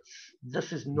portraits.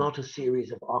 This is not a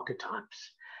series of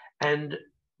archetypes. And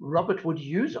Robert would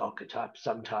use archetypes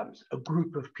sometimes, a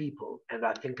group of people, and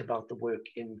I think about the work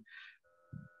in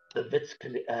the Wits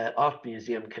Art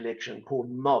Museum collection called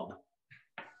Mob.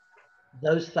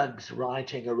 Those thugs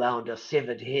riding around a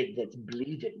severed head that's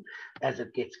bleeding as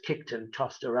it gets kicked and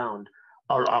tossed around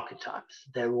are archetypes.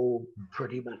 They're all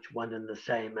pretty much one and the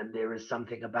same, and there is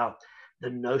something about the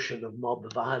notion of mob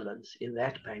violence in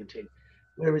that painting.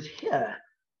 Whereas here,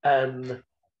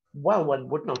 while one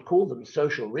would not call them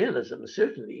social realism,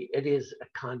 certainly it is a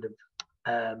kind of,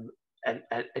 and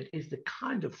it is the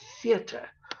kind of theatre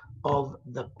of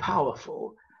the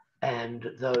powerful and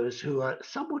those who are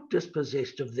somewhat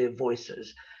dispossessed of their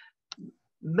voices,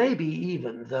 maybe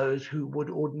even those who would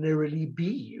ordinarily be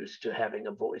used to having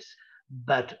a voice,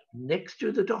 but next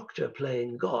to the doctor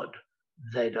playing God,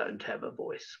 they don't have a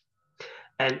voice.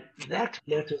 And that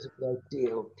matters a great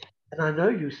deal. And I know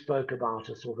you spoke about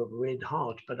a sort of red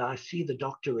heart, but I see the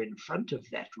doctor in front of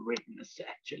that redness,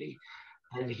 actually,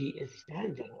 and he is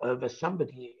standing over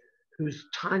somebody whose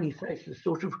tiny face is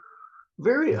sort of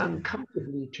very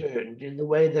uncomfortably turned in the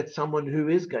way that someone who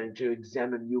is going to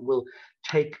examine you will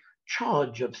take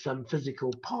charge of some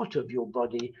physical part of your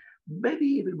body, maybe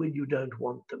even when you don't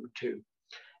want them to.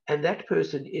 And that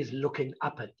person is looking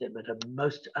up at them at a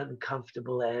most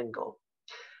uncomfortable angle.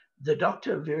 The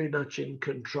doctor very much in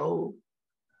control,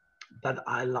 but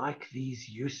I like these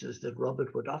uses that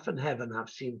Robert would often have, and I've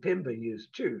seen Pemba use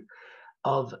too,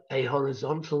 of a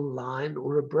horizontal line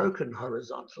or a broken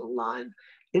horizontal line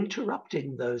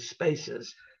interrupting those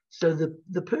spaces. So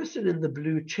the person in the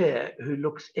blue chair who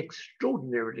looks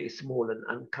extraordinarily small and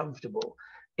uncomfortable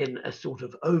in a sort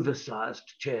of oversized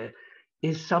chair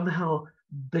is somehow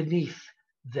beneath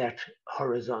that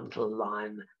horizontal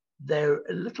line. They're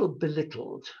a little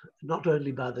belittled, not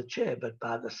only by the chair, but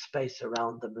by the space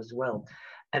around them as well.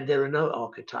 And there are no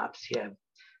archetypes here.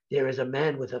 There is a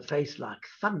man with a face like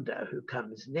thunder who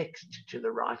comes next to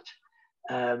the right,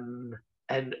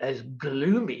 and as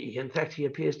gloomy. In fact, he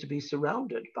appears to be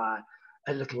surrounded by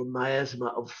a little miasma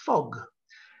of fog.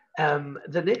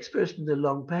 The next person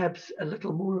along, perhaps a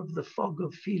little more of the fog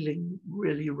of feeling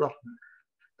really rotten,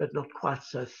 but not quite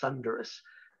so thunderous.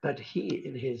 But he,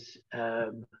 in his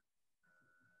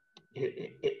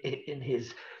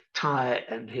tie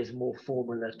and his more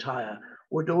formal attire,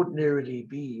 would ordinarily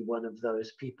be one of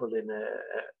those people in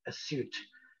a suit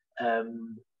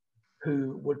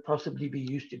who would possibly be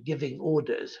used to giving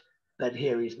orders, but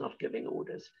here he's not giving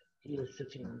orders. He is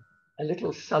sitting a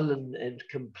little sullen and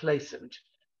complacent,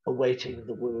 awaiting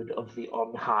the word of the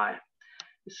on high.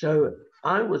 So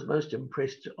I was most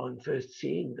impressed on first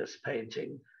seeing this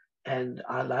painting, and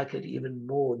I like it even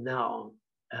more now.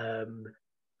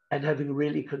 And having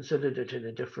really considered it in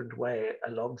a different way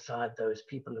alongside those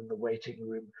people in the waiting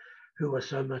room who are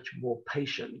so much more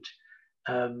patient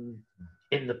in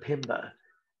the Pemba.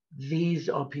 These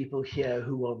are people here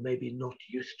who are maybe not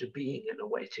used to being in a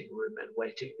waiting room and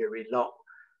waiting very long.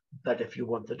 But if you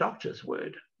want the doctor's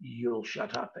word, you'll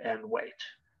shut up and wait.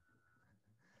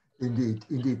 Indeed,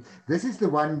 indeed. This is the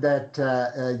one that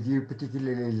you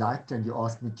particularly liked and you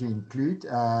asked me to include,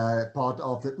 part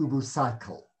of the Ubu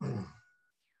cycle.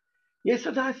 Yes,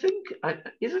 and I think,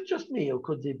 is it just me, or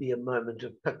could there be a moment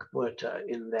of pickwater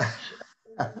in that?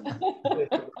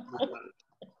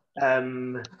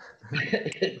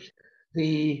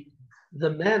 The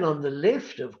man on the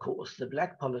left, of course, the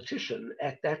black politician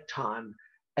at that time,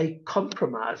 a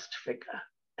compromised figure,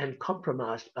 and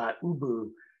compromised by Ubu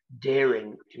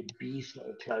daring to be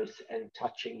so close and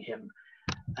touching him.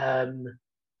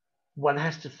 One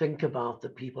has to think about the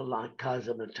people like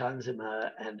Kaiser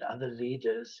Matanzima and other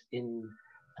leaders in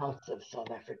parts of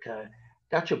South Africa.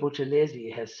 Dr.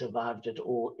 Buthelezi has survived it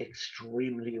all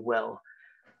extremely well.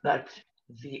 But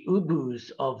the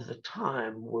Ubus of the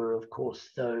time were, of course,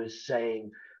 those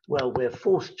saying, well, we're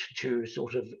forced to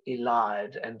sort of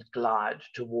elide and glide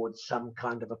towards some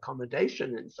kind of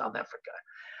accommodation in South Africa.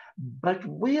 But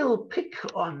we'll pick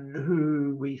on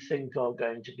who we think are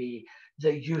going to be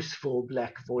the useful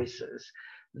black voices.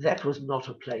 That was not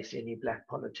a place any black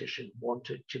politician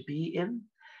wanted to be in.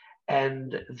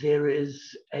 And there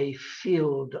is a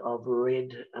field of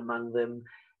red among them.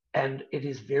 And it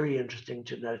is very interesting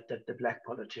to note that the black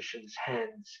politicians'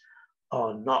 hands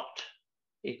are not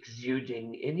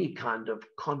exuding any kind of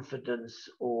confidence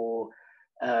or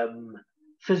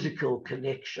physical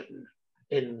connection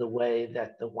in the way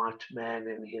that the white man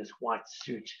in his white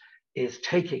suit is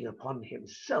taking upon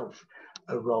himself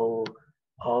a role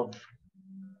of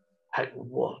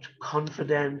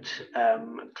confident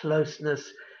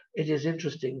closeness. It is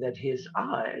interesting that his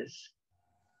eyes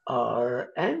are,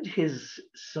 and his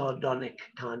sardonic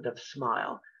kind of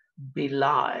smile,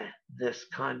 belie this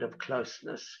kind of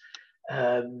closeness.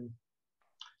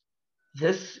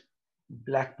 This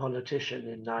black politician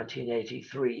in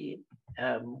 1983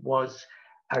 was,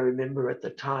 I remember at the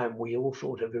time, we all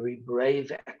thought a very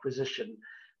brave acquisition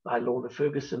by Lorna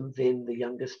Ferguson, then the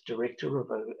youngest director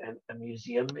of a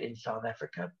museum in South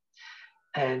Africa.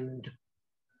 And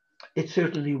it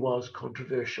certainly was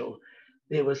controversial.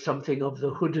 There was something of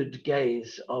the hooded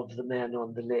gaze of the man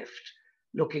on the left,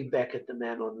 looking back at the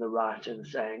man on the right and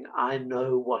saying, I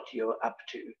know what you're up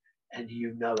to, and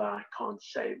you know I can't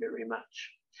say very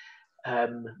much.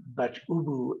 But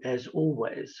Ubu, as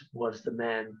always, was the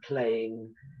man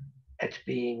playing at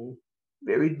being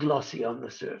very glossy on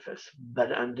the surface,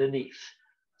 but underneath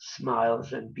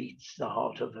smiles and beats the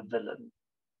heart of a villain.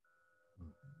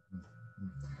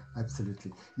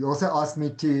 Absolutely. You also asked me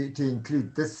to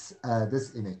include this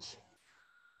this image.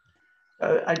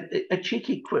 A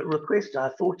cheeky request, I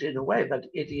thought, in a way, but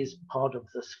it is part of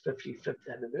this 55th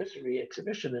anniversary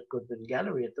exhibition at Goodman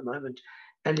Gallery at the moment,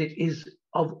 and it is,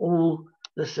 of all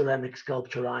the ceramic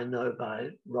sculpture I know by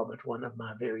Robert, one of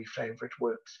my very favorite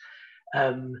works,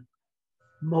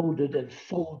 molded and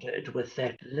folded with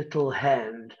that little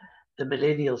hand. The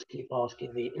millennials keep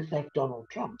asking me, is that Donald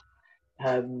Trump?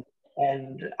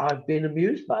 And I've been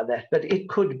amused by that, but it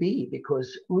could be,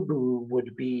 because Ubu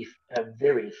would be a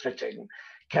very fitting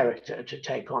character to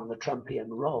take on the Trumpian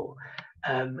role.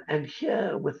 And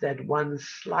here, with that one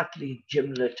slightly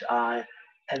gimlet eye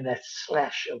and that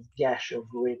gash of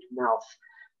red mouth,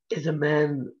 is a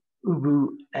man,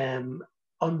 Ubu,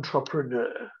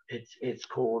 entrepreneur, it's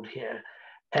called here.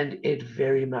 And it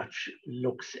very much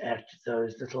looks at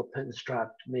those little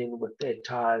pinstriped men with their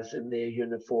ties and their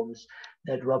uniforms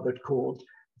that Robert called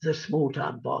the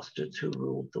small-time bastards who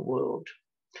ruled the world,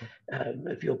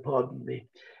 if you'll pardon me.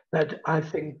 But I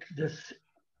think this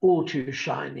all too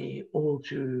shiny, all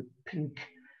too pink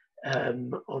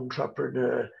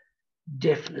entrepreneur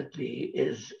definitely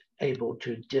is able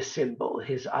to dissemble.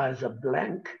 His eyes are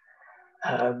blank.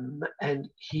 And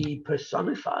he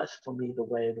personifies for me the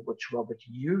way in which Robert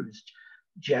used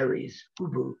Jerry's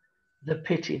Ubu, the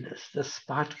pettiness, the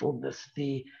spitefulness,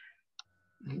 the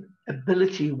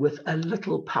ability with a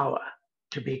little power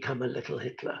to become a little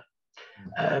Hitler.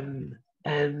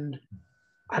 And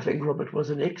I think Robert was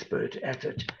an expert at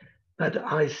it. But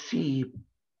I see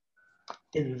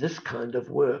in this kind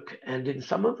of work, and in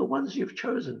some of the ones you've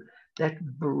chosen, that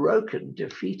broken,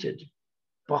 defeated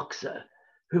boxer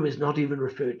who is not even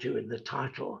referred to in the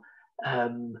title,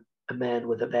 a man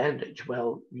with a bandage.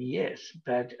 Well, yes,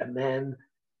 but a man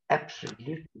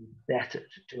absolutely battered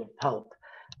to a pulp,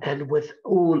 and with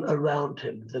all around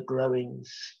him the growing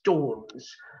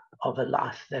storms of a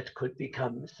life that could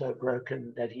become so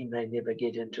broken that he may never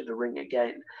get into the ring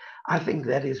again. I think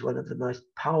that is one of the most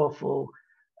powerful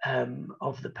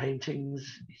of the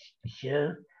paintings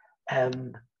here,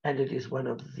 and it is one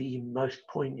of the most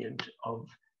poignant of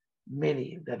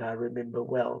many that I remember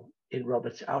well in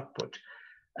Robert's output.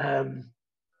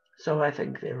 So I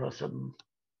think there are some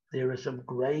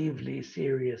gravely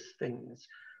serious things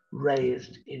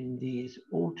raised in these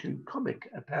all too comic,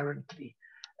 apparently,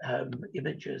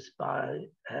 images by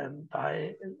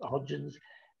Hodgins,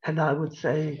 and I would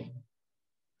say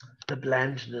the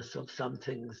blandness of some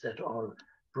things that are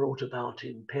brought about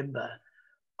in Pemba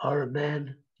are a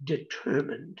man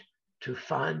determined to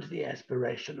find the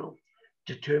aspirational,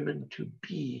 determined to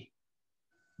be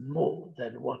more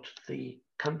than what the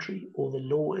country or the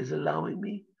law is allowing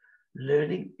me,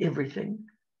 learning everything,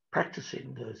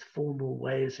 practicing those formal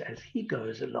ways as he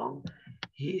goes along.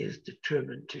 He is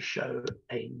determined to show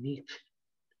a neat,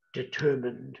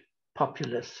 determined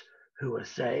populace who are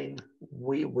saying,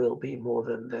 we will be more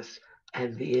than this,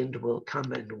 and the end will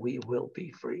come and we will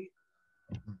be free.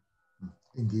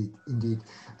 Indeed, indeed.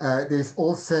 There's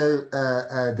also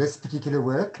this particular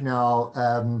work. Now,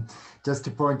 just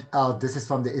to point out, this is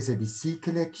from the SABC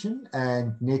collection,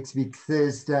 and next week,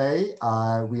 Thursday,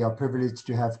 we are privileged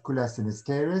to have Kulas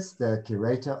Sinisteris, the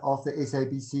curator of the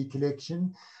SABC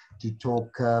collection, to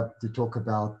talk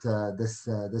about this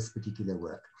particular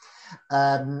work.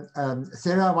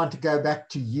 Sarah, I want to go back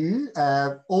to you.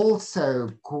 Also,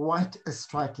 quite a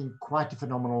striking, quite a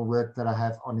phenomenal work that I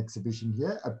have on exhibition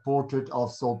here, a portrait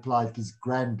of Saul Plaatje's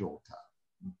granddaughter.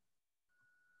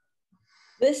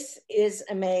 This is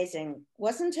amazing.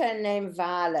 Wasn't her name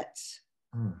Violet?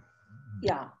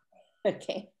 Yeah,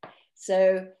 okay.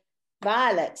 So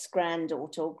Violet's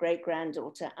granddaughter or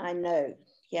great-granddaughter, I know.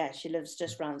 Yeah, she lives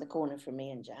just around the corner from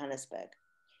me in Johannesburg.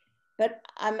 But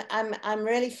I'm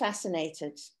really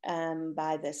fascinated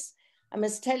by this. I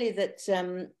must tell you that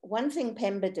one thing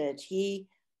Pemba did,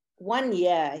 one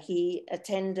year he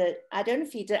attended, I don't know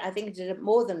if he did, I think he did it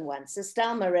more than once.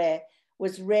 Estelle Marais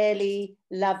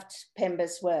loved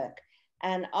Pemba's work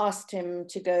and asked him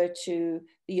to go to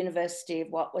the University of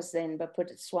what was then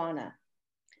Bophuthatswana.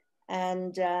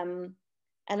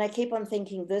 And I keep on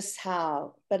thinking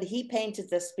but he painted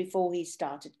this before he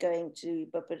started going to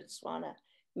Bophuthatswana.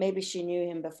 Maybe she knew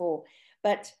him before,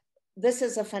 but this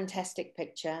is a fantastic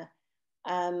picture.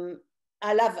 I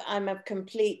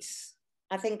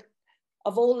think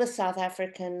of all the South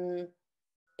African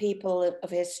people of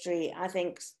history, I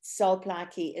think Saul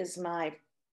Plaatje is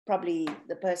probably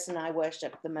the person I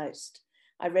worship the most.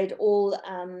 I read all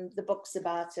the books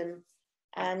about him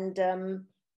and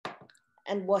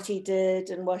what he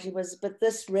did and what he was, but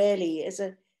this really is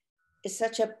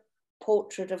such a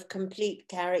portrait of complete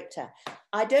character.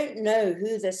 I don't know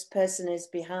who this person is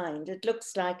behind. It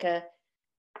looks like a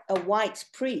white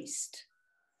priest.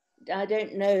 I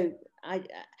don't know. I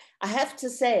have to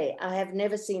say, I have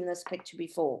never seen this picture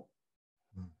before.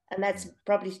 And that's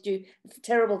probably a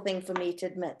terrible thing for me to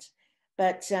admit.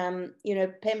 But, you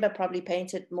know, Pemba probably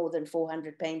painted more than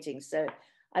 400 paintings. So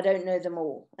I don't know them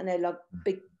all. I know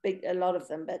a lot of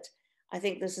them, but I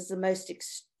think this is the most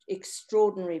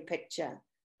extraordinary picture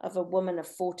of a woman of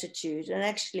fortitude. And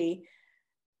actually,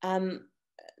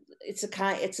 it's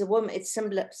a woman,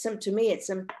 to me, it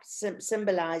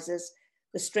symbolizes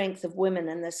the strength of women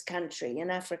in this country,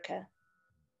 in Africa.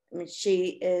 I mean,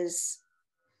 she is,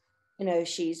 you know,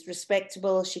 she's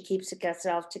respectable, she keeps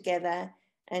herself together,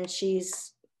 and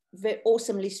she's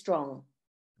awesomely strong.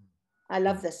 I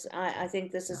love this. I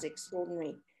think this is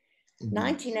extraordinary.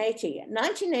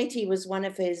 1980 was one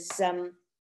of his,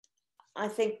 I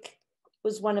think,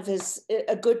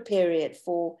 a good period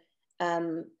for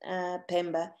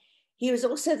Pemba. He was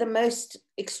also the most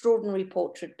extraordinary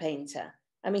portrait painter.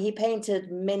 I mean, he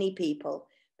painted many people,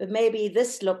 but maybe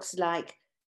this looks like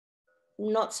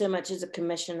not so much as a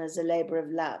commission as a labor of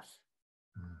love,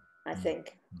 I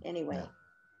think, anyway. Yeah.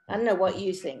 I don't know what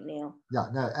you think, Neil. Yeah,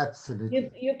 no,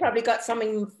 absolutely. You've probably got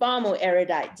something far more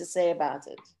erudite to say about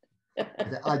it.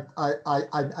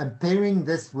 I'm pairing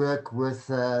this work with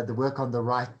the work on the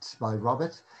right by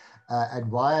Robert. And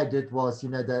why I did was, you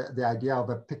know, the idea of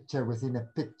a picture within a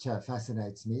picture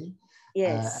fascinates me.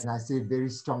 Yes. And I see it very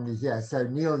strongly here. So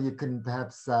Neil, you can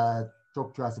perhaps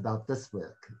talk to us about this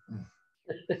work.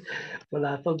 Well,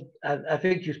 I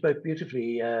think you spoke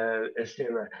beautifully,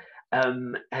 Sarah.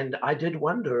 And I did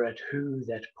wonder at who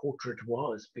that portrait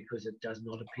was, because it does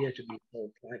not appear to be Paul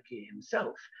Plaatje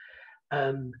himself.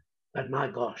 But my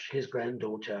gosh, his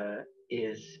granddaughter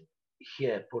is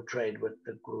here portrayed with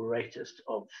the greatest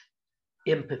of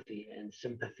empathy and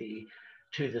sympathy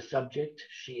to the subject.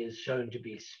 She is shown to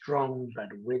be strong, but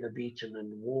weather-beaten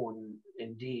and worn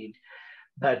indeed.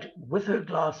 But with her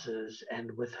glasses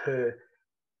and with her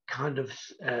kind of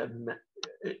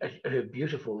her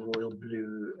beautiful royal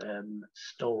blue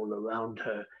stole around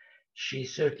her, she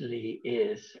certainly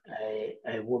is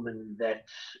a woman that,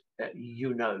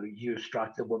 you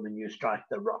strike the woman, you strike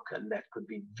the rock, and that could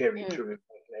be very true of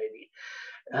that lady.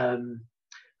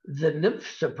 The nymph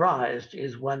surprised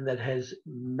is one that has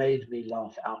made me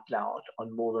laugh out loud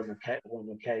on more than one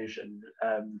occasion.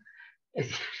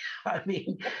 I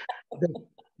mean,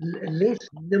 less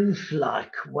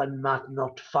nymph-like one might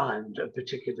not find a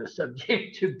particular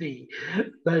subject to be,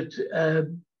 but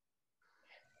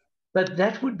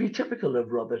that would be typical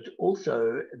of Robert,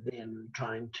 also then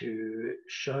trying to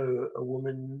show a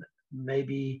woman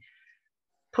maybe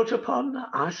put upon,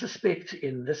 I suspect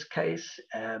in this case,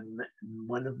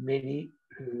 one of many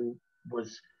who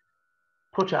was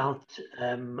put out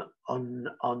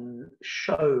on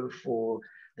show for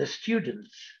the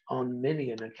students on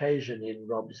many an occasion in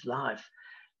Rob's life,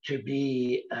 to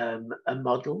be a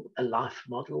model, a life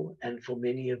model. And for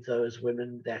many of those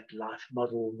women, that life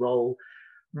model role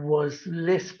was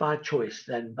less by choice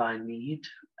than by need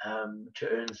to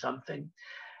earn something.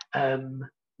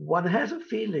 One has a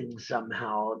feeling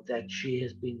somehow that she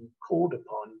has been called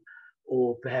upon,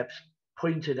 or perhaps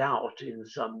pointed out in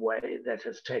some way, that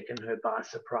has taken her by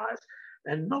surprise,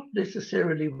 and not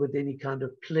necessarily with any kind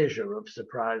of pleasure of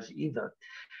surprise either.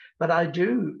 But I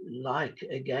do like,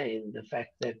 again, the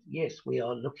fact that, yes, we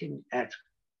are looking at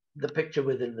the picture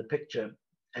within the picture,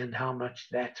 and how much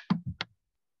that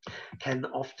can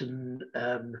often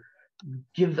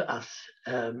give us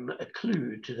a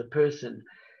clue to the person.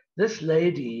 This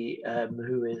lady,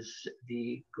 who is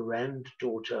the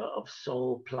granddaughter of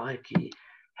Sol Plaatje,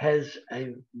 has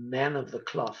a man of the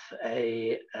cloth,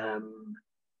 a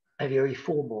very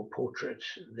formal portrait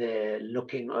there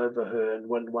looking over her, and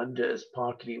one wonders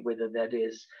partly whether that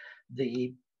is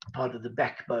the part of the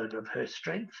backbone of her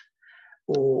strength,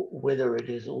 or whether it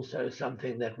is also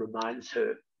something that reminds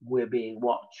her we're being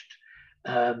watched.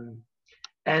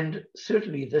 And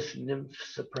certainly this nymph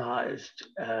surprised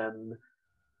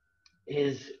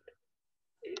is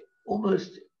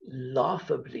almost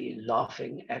laughably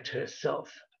laughing at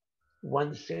herself.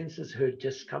 One senses her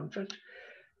discomfort,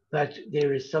 but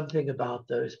there is something about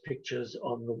those pictures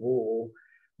on the wall,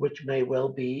 which may well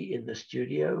be in the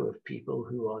studio of people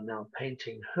who are now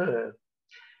painting her,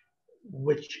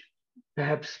 which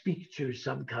perhaps speak to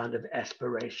some kind of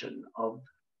aspiration of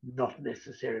not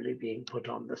necessarily being put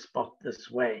on the spot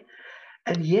this way.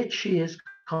 And yet she is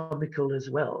comical as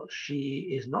well.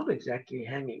 She is not exactly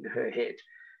hanging her head.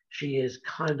 She is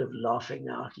kind of laughing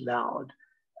out loud.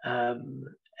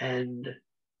 And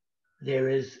there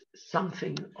is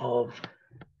something of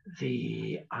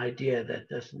the idea that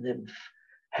this nymph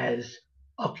has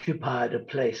occupied a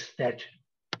place that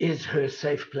is her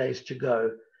safe place to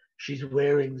go. She's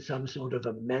wearing some sort of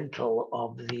a mantle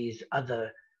of these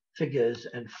other figures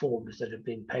and forms that have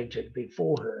been painted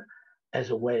before her, as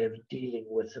a way of dealing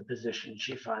with the position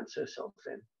she finds herself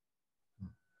in.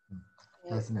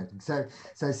 Fascinating. So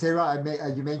Sarah,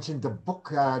 you mentioned the book.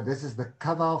 This is the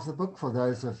cover of the book for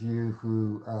those of you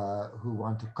who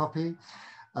want a copy.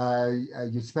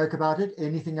 You spoke about it.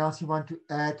 Anything else you want to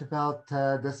add about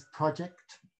this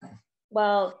project?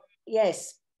 Well,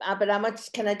 yes, but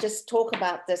can I just talk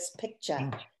about this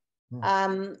picture?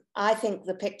 I think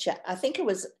the picture,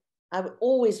 I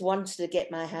always wanted to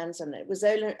get my hands on it. It was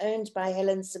owned by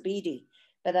Helen Sabidi,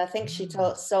 but I think she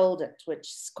sold it, which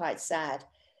is quite sad.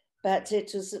 But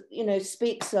it was,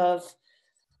 speaks of,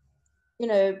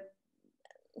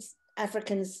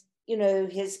 Africans,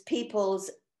 his people's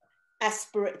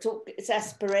it's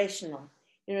aspirational,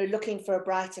 looking for a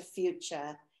brighter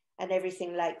future and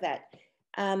everything like that.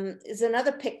 There's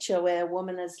another picture where a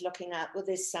woman is looking out with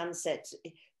this sunset.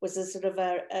 It was a sort of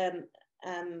a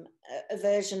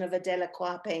version of a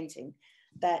Delacroix painting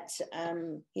that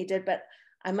he did, but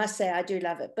I must say I do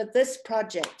love it. But this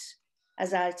project,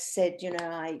 as I said,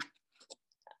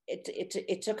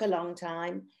 it took a long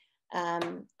time.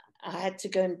 I had to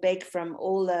go and beg from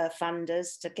all the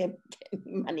funders to get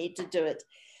money to do it.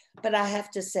 But I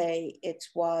have to say it's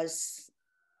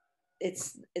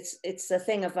a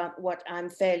thing of what I'm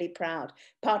fairly proud.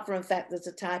 Apart from the fact there's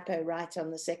a typo right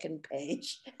on the second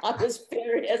page. I was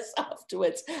furious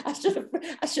afterwards. I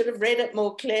should have read it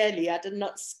more clearly. I did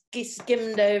not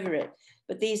skimmed over it.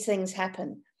 But these things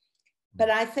happen.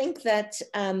 But I think that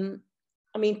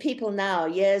I mean, people now,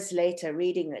 years later,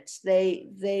 reading it,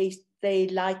 they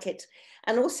like it.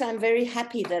 And also, I'm very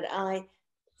happy that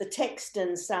the text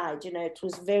inside, you know, it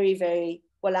was very, very,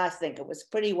 well, I think it was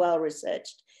pretty well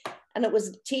researched. And it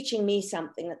was teaching me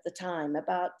something at the time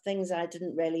about things I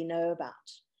didn't really know about.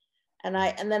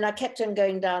 And then I kept on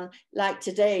going down, like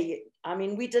today. I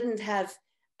mean, we didn't have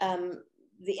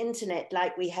the internet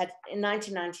like we had in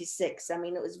 1996. I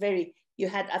mean, it was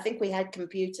I think we had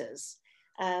computers,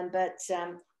 but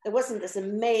there wasn't this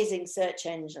amazing search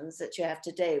engines that you have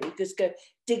today. We just go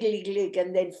diggly-glig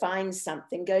and then find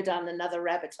something, go down another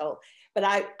rabbit hole.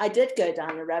 But I did go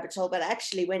down a rabbit hole, but I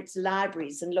actually went to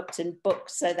libraries and looked in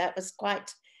books. So that was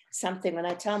quite something. When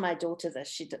I tell my daughter this,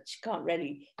 she can't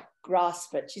really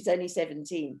grasp it. She's only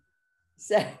 17.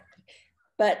 So,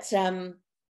 but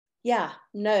yeah,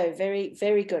 no, very,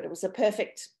 very good. It was a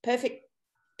perfect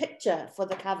picture for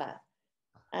the cover.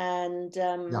 And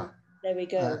yeah. There we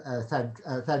go.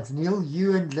 Thanks, Neil.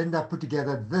 You and Linda put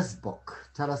together this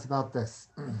book. Tell us about this.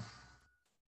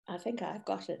 I think I've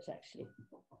got it, actually.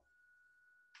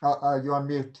 You're on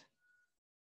mute.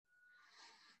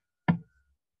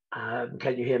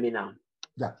 Can you hear me now?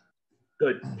 Yeah.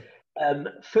 Good.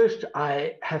 First,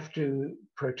 I have to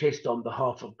protest on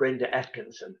behalf of Brenda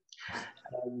Atkinson,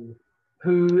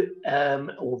 who,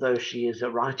 although she is a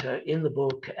writer in the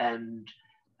book and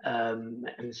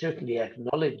certainly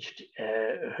acknowledged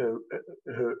her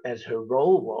as her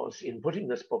role was in putting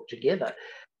this book together,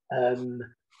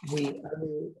 we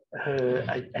owe her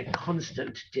a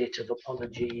constant debt of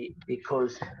apology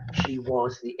because she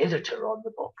was the editor on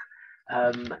the book.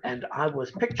 And I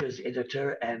was pictures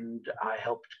editor, and I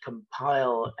helped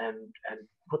compile and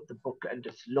put the book and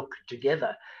its look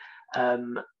together.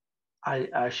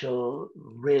 I shall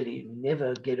really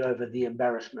never get over the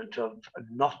embarrassment of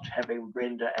not having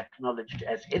Brenda acknowledged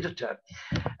as editor.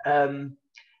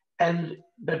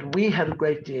 But we had a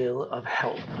great deal of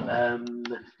help.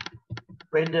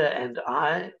 Brenda and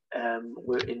I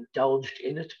were indulged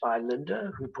in it by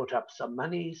Linda, who put up some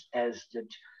monies, as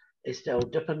did Estelle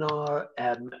Dippenaar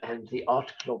and the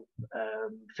Art Club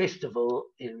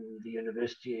Festival in the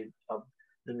University of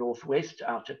the Northwest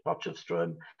out at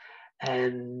Potchefstroom,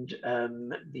 and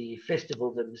the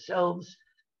festival themselves,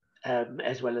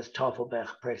 as well as Tafelberg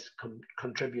Press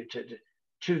contributed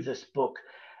to this book.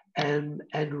 And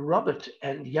Robert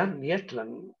and Jan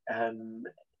Nietlin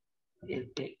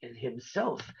in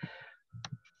himself,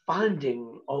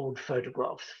 finding old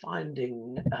photographs,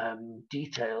 finding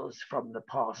details from the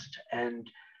past, and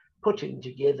putting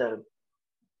together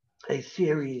a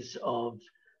series of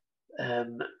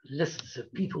lists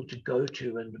of people to go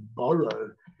to and borrow,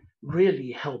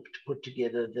 really helped put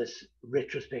together this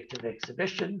retrospective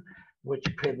exhibition, which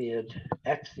premiered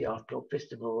at the Art Club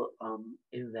Festival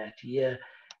in that year,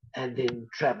 and then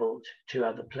traveled to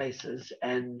other places.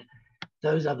 And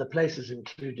those other places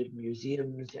included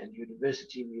museums and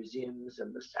university museums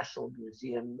and the Sassel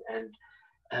Museum and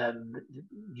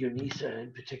UNISA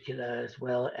in particular as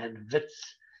well, and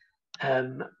WITS,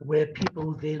 where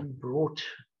people then brought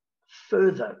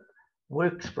further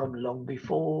works from long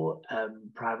before.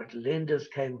 Private lenders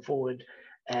came forward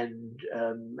and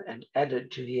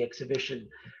added to the exhibition,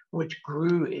 which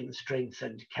grew in strength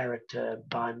and character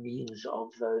by means of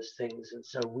those things. And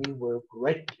so we were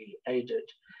greatly aided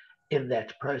in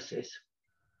that process.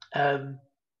 And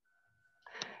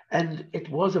it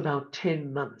was about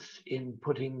 10 months in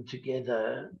putting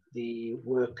together the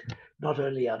work, not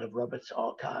only out of Robert's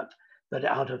archive, but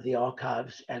out of the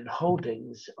archives and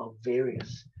holdings of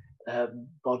various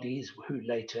bodies who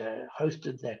later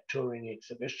hosted that touring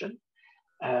exhibition.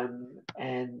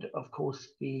 And of course,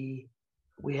 we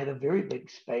had a very big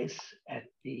space at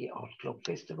the Art Club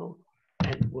Festival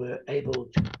and were able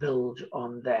to build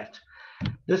on that.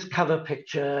 This cover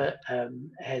picture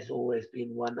has always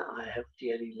been one I have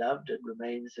dearly loved. It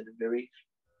remains in a very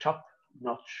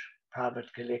top-notch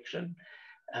private collection.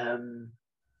 And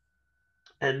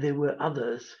there were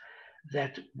others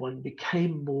that one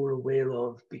became more aware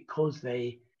of because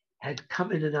they had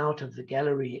come in and out of the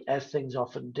gallery, as things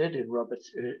often did in Robert's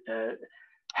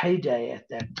heyday at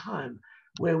that time,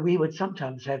 where we would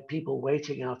sometimes have people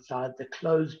waiting outside the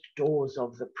closed doors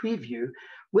of the preview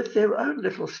with their own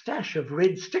little stash of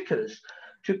red stickers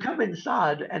to come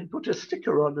inside and put a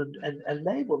sticker on and a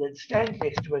label and stand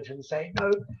next to it and say,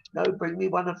 no, bring me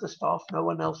one of the staff. No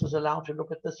one else is allowed to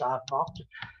look at this. I've marked it.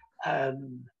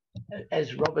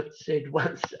 As Robert said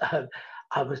once,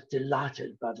 I was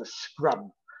delighted by the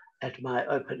scrum at my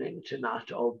opening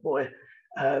tonight, old boy.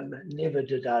 Never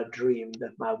did I dream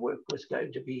that my work was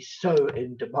going to be so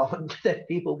in demand that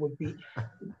people would be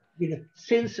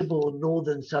sensible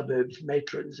northern suburbs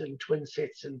matrons in twin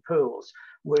sets and pearls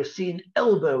were seen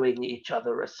elbowing each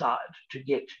other aside to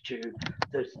get to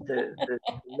the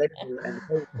level and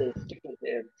hold their sticker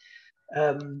there.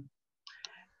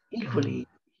 Equally,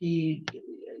 he,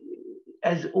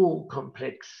 as all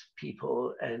complex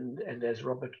people, and as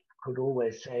Robert could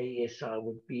always say, yes, I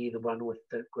would be the one with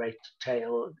the great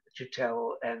tale to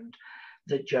tell and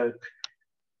the joke,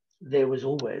 there was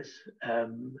always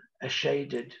a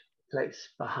shaded place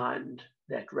behind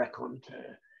that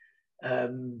raconteur,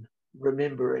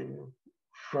 remembering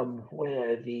from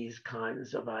where these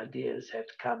kinds of ideas had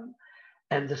come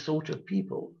and the sort of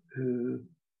people who,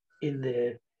 in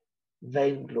their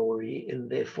vainglory, in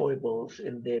their foibles,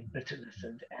 in their bitterness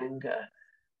and anger,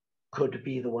 could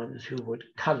be the ones who would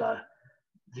colour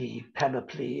the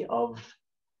panoply of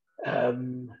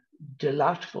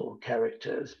delightful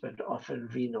characters, but often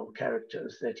venal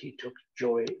characters that he took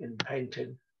joy in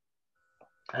painting.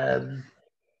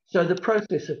 So the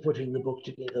process of putting the book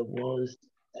together was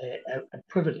a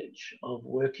privilege of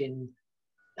working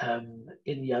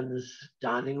in Jan's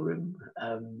dining room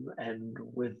and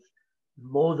with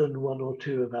more than one or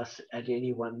two of us at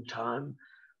any one time.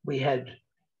 We had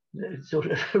sort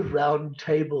of round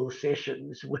table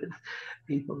sessions with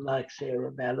people like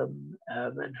Sarah Ballum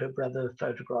and her brother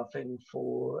photographing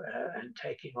for and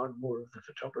taking on more of the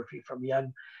photography from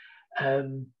Jan,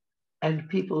 and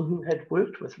people who had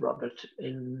worked with Robert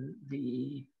in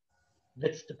the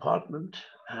Wits department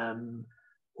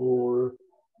or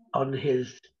on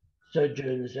his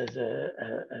sojourns as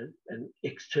an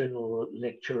external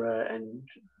lecturer and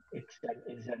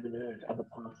examiner at other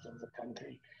parts of the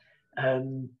country.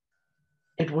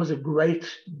 It was a great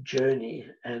journey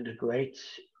and a great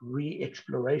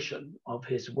re-exploration of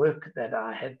his work that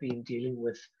I had been dealing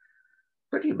with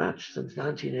pretty much since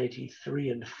 1983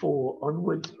 and 4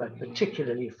 onwards, but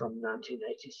particularly from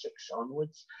 1986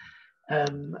 onwards.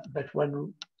 But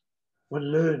one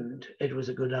learned it was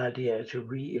a good idea to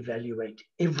re-evaluate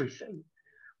everything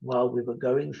while we were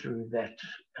going through that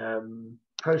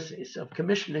process of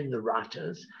commissioning the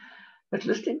writers, but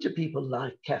listening to people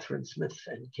like Catherine Smith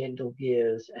and Kendall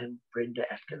Gears and Brenda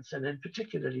Atkinson, and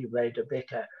particularly Rada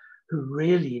Becker, who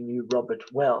really knew Robert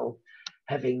well,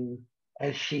 having,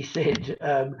 as she said,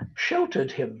 sheltered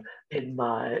him in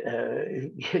my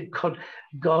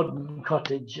garden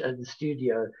cottage and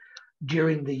studio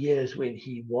during the years when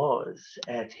he was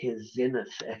at his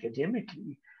zenith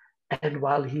academically, and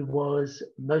while he was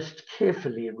most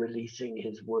carefully releasing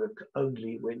his work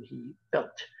only when he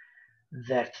felt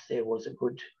that there was a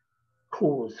good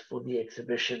cause for the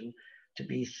exhibition to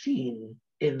be seen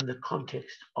in the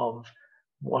context of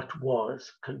what was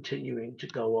continuing to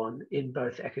go on in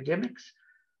both academics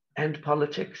and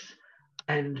politics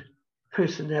and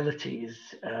personalities'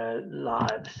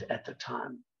 lives at the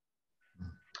time.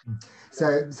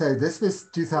 So this was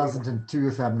 2002,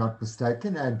 if I'm not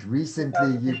mistaken, and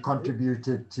recently you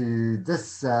contributed to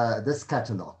this this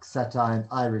catalogue, Satire and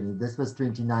Irony. This was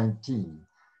 2019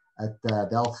 at the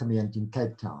Belgemeente in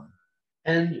Cape Town.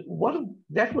 And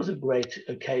that was a great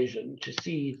occasion to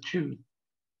see two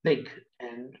big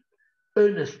and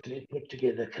earnestly put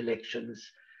together collections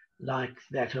like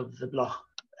that of the Bloch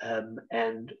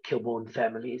and Kilbourne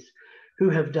families, who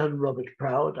have done Robert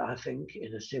proud, I think,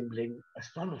 in assembling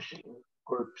astonishing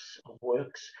groups of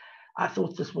works. I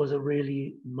thought this was a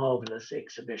really marvelous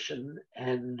exhibition,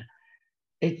 and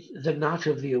the night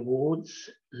of the awards,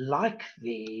 like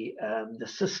the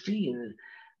Sistine,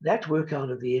 that work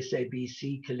out of the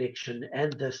SABC collection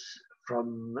and this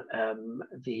from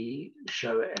the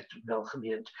show at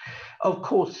Belgemeente, of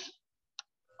course,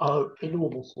 are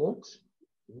enormous works,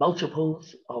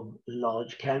 multiples of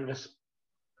large canvas,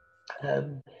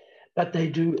 but they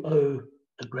do owe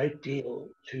a great deal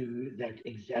to that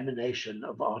examination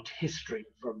of art history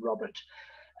from Robert.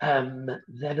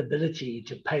 That ability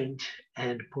to paint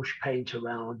and push paint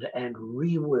around and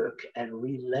rework and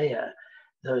relayer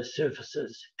those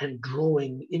surfaces and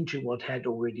drawing into what had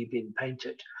already been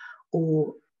painted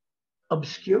or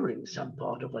obscuring some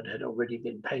part of what had already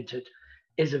been painted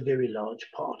is a very large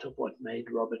part of what made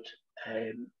Robert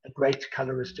a great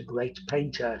colorist, a great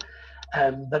painter,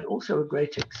 but also a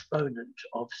great exponent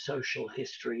of social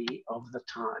history of the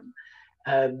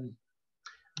time.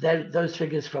 Those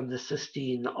figures from the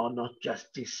Sistine are not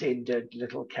just descended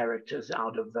little characters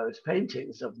out of those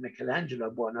paintings of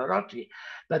Michelangelo Buonarroti,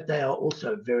 but they are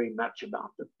also very much about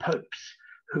the popes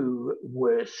who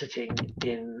were sitting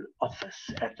in office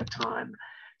at the time.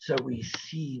 So we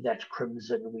see that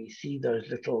crimson, we see those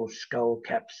little skull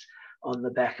caps on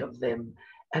the back of them,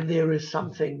 and there is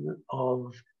something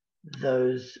of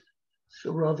those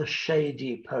so rather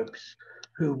shady popes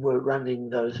who were running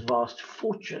those vast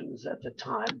fortunes at the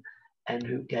time and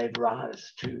who gave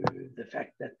rise to the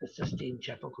fact that the Sistine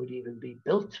Chapel could even be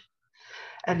built.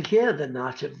 And here, the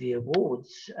night of the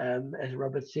awards, as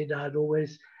Robert said, I'd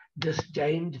always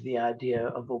disdained the idea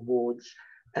of awards.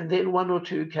 And then one or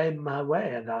two came my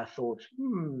way, and I thought,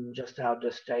 just how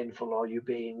disdainful are you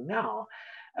being now?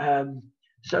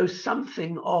 So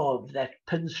something of that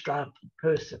pinstripe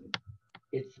person,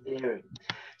 it's there.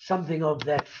 Something of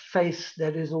that face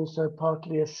that is also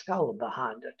partly a skull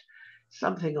behind it.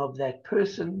 Something of that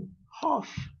person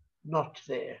half not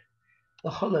there. The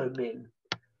hollow men.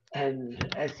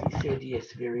 And as he said,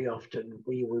 yes, very often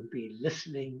we would be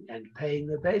listening and paying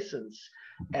obeisance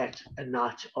at a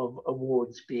night of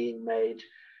awards being made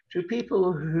to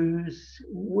people whose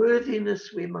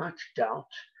worthiness we might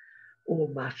doubt or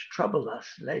might trouble us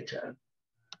later.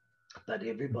 But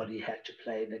everybody had to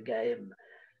play the game.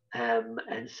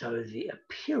 And so the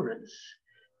appearance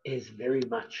is very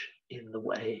much in the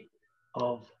way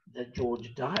of the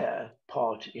George Dyer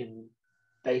part in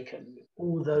Bacon,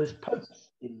 all those popes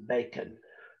in Bacon,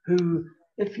 who,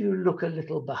 if you look a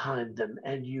little behind them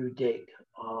and you dig,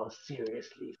 are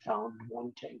seriously found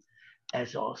wanting,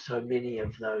 as are so many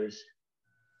of those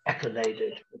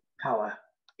accoladed with power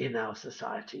in our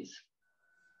societies.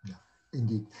 Yeah,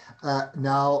 indeed.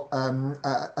 Now,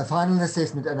 a final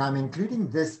assessment, and I'm including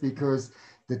this because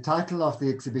the title of the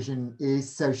exhibition is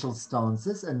Social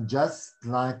Stances, and just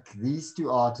like these two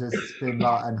artists,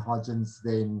 Pemba and Hodgins,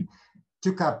 then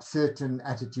took up certain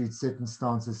attitudes, certain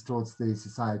stances towards the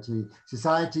society.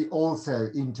 Society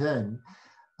also, in turn,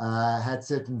 had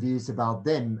certain views about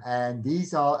them. And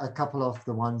these are a couple of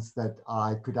the ones that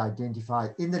I could identify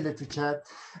in the literature.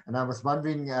 And I was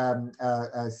wondering,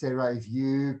 Sarah, if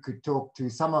you could talk to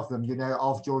some of them. You know,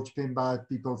 of George Pemba,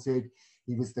 people said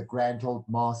he was the grand old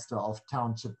master of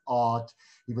township art.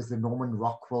 He was the Norman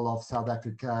Rockwell of South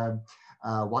Africa.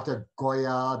 What a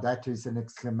Goya, that is an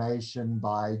exclamation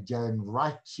by Joan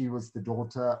Wright. She was the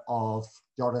daughter of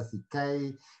Dorothy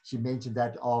Kay. She mentioned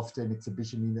that after an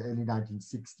exhibition in the early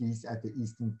 1960s at the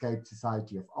Eastern Cape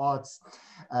Society of Arts.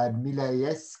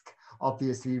 Millet-esque,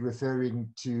 obviously referring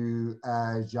to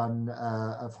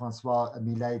Jean-Francois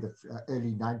Millet, the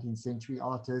early 19th century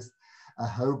artist.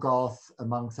 Hogarth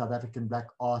among South African Black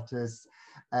artists,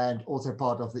 and also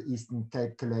part of the Eastern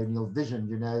Cape colonial vision,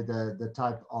 you know, the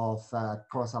type of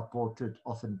cross-up portrait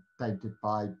often painted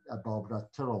by Barbara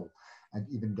Tyrrell and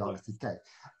even Dorothy Kay.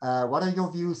 What are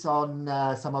your views on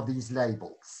some of these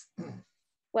labels?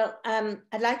 Well,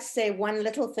 I'd like to say one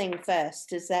little thing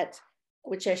first, is that,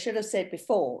 which I should have said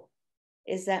before,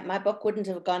 is that my book wouldn't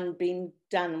have been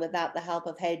done without the help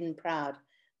of Hayden Proud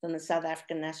from the South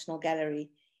African National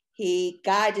Gallery. He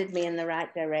guided me in the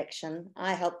right direction.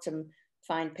 I helped him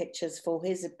find pictures for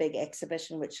his big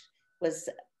exhibition, which was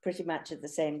pretty much at the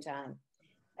same time.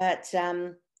 But,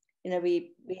 you know,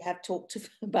 we have talked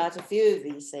about a few of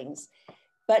these things.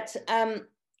 But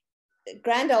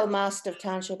Grand Old Master of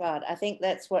Township Art, I think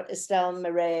that's what Estelle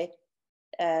Murray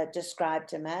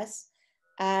described him as.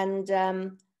 And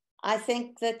I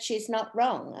think that she's not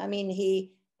wrong. I mean,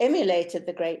 he emulated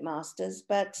the great masters,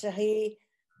 but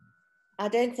I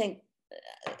don't think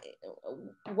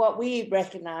what we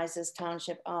recognize as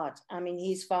township art, I mean,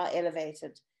 he's far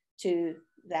elevated to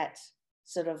that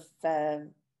sort of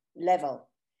level.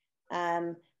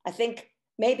 I think,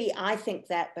 maybe I think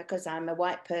that because I'm a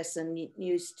white person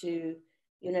used to,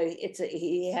 you know,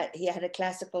 he had a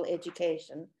classical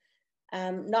education.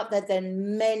 Not that there are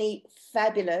many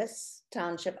fabulous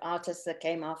township artists that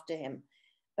came after him,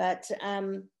 but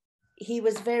he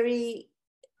was very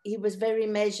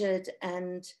measured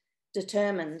and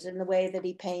determined in the way that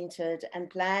he painted and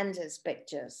planned his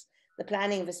pictures. The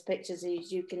planning of his pictures,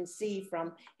 as you can see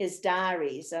from his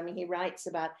diaries, I mean, he writes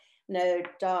about, you know,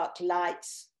 dark, light,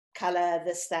 color,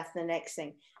 this, that, the next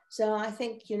thing. So I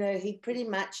think, you know, he pretty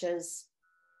much has,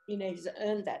 you know, he's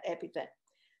earned that epithet.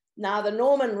 Now, the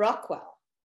Norman Rockwell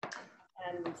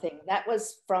thing, that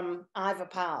was from Ivor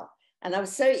Powell. And I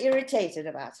was so irritated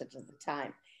about it at the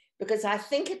time, because I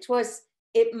think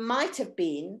it might have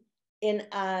been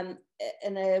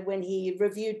when he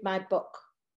reviewed my book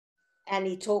and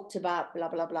he talked about blah,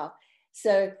 blah, blah.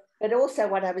 So, but also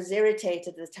what I was irritated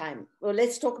at the time, well,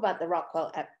 let's talk about the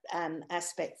Rockwell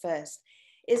aspect first,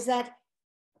 is that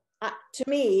to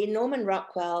me, Norman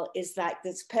Rockwell is like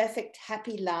this perfect,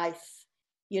 happy life,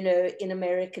 you know, in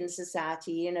American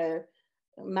society, you know,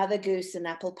 Mother Goose and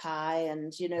apple pie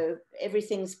and, you know,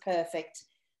 everything's perfect.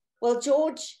 Well,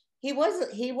 George He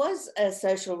was a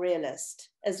social realist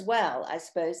as well, I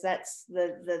suppose. That's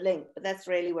the link, but that's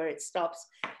really where it stops.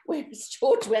 Whereas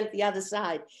George went the other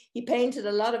side. He painted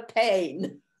a lot of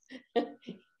pain.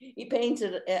 He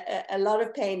painted a lot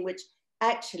of pain, which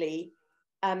actually,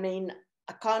 I mean,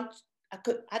 I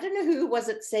don't know who was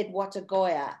it said what a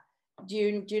Goya. Do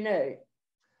you know?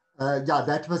 Yeah,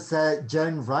 that was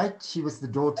Joan Wright. She was the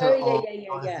daughter of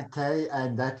Dorothy Kay,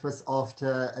 and that was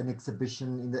after an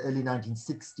exhibition in the early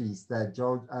 1960s that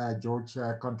George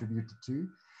contributed to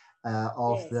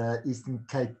of the Eastern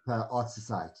Cape Art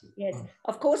Society. Yes,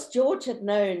 of course, George had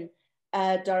known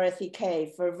Dorothy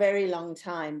Kay for a very long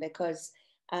time because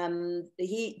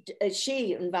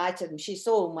she invited him. She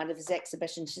saw in one of his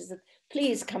exhibitions. She said,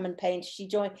 "Please come and paint." He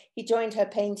joined her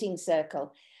painting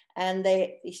circle. And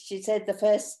she said the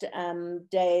first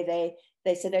day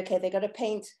they said, okay, they got to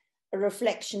paint a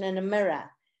reflection in a mirror.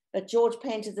 But George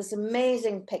painted this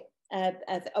amazing pic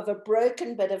of a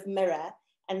broken bit of mirror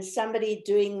and somebody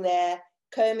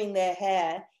combing their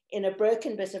hair in a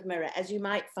broken bit of mirror, as you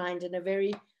might find in a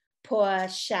very poor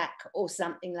shack or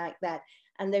something like that.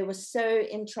 And they were so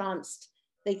entranced.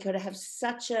 They could have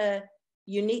such a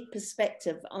unique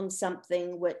perspective on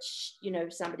something which, you know,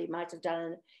 somebody might have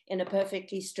done in a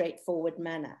perfectly straightforward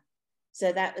manner.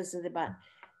 So that was the button.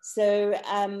 So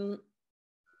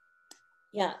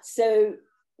yeah, so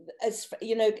as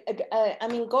you know, I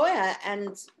mean, Goya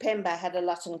and Pemba had a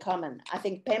lot in common. I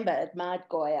think Pemba admired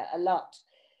Goya a lot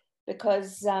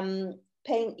because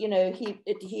you know,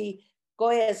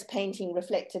 Goya's painting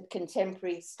reflected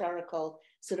contemporary historical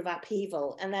sort of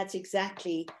upheaval, and that's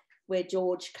exactly where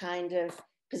George kind of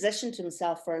positioned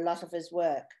himself for a lot of his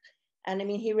work. And I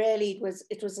mean, it was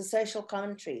a social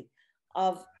commentary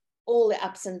of all the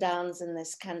ups and downs in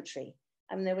this country.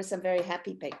 I mean, there were some very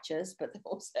happy pictures, but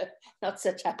also not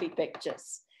such happy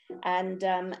pictures. And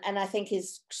I think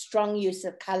his strong use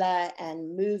of color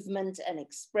and movement and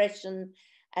expression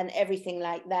and everything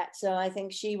like that. So I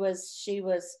think she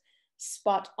was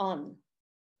spot on.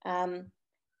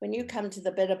 When you come to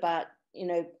the bit about, you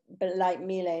know, but like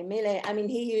Mile, I mean,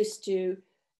 he used to,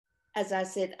 as I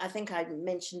said, I think I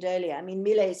mentioned earlier, I mean,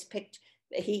 Mile's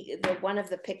one of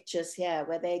the pictures here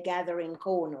where they're gathering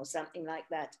corn or something like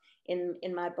that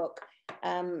in my book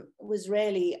was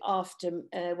really after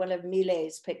one of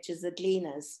Mile's pictures, the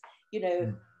Gleaners, you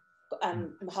know,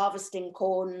 harvesting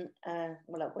corn,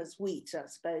 well, it was wheat, I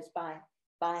suppose, by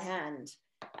hand,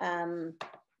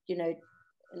 you know,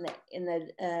 in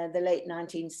the late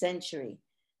 19th century.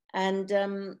 And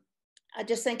I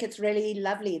just think it's really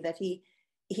lovely that he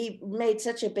made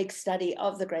such a big study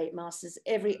of the great masters.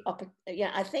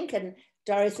 I think, and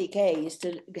Dorothy Kay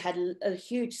had a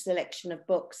huge selection of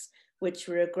books, which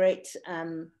were a great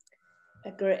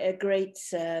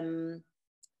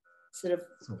sort of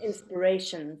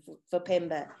inspiration for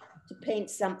Pemba to paint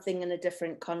something in a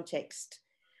different context.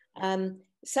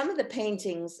 Some of the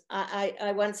paintings,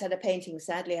 I once had a painting,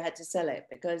 sadly I had to sell it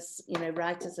because, you know,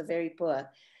 writers are very poor.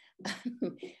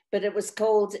 But it was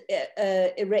called,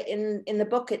 in the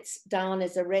book it's down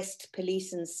as Arrest,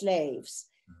 Police and Slaves,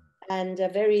 and a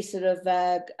very sort of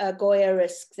a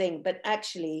Goya-esque thing, but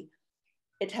actually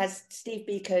it has Steve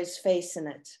Biko's face in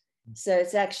it. So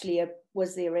it's actually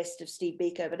was the arrest of Steve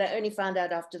Biko, but I only found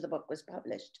out after the book was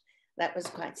published. That was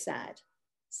quite sad.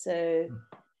 So,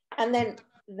 and then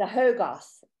the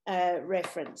Hogarth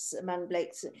reference among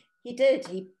Blake's,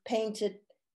 he painted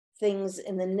things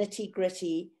in the nitty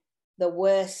gritty, the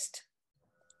worst,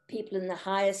 people in the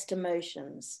highest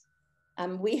emotions.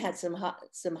 We had some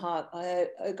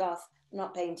Hogarth,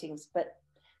 not paintings, but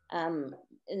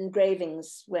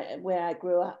engravings where I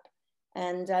grew up.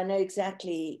 And I know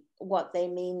exactly what they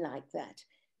mean like that,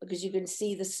 because you can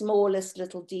see the smallest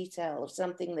little detail of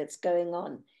something that's going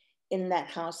on in that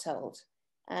household.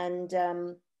 And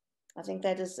I think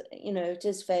that is, you know, it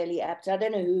is fairly apt. I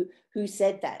don't know who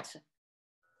said that.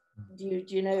 Do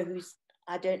you know who's?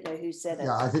 I don't know who said it.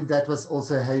 Yeah, I think that was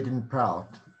also Hayden Proud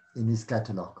in his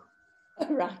catalogue. Oh,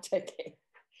 right, okay.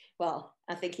 Well,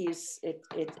 I think it's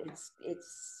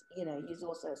you know, he's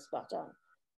also spot on.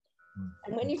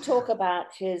 And when you talk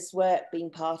about his work being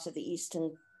part of the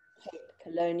Eastern Cape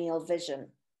colonial vision,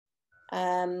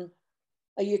 are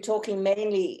you talking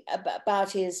mainly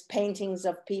about his paintings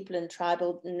of people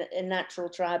in natural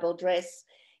tribal dress?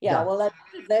 Yeah, well,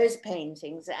 those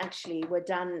paintings actually were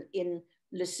done in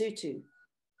Lesotho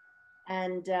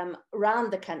and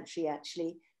around the country,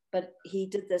 actually. But he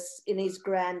did this in his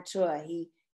grand tour.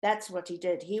 That's what he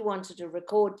did. He wanted to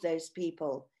record those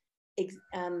people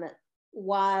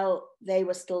while they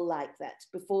were still like that,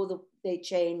 before they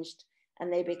changed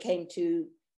and they became too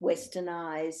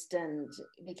westernized and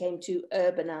became too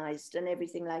urbanized and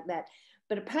everything like that.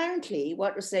 But apparently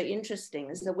what was so interesting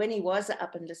is that when he was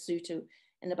up in Lesotho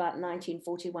in about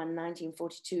 1941,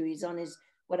 1942, he's on his,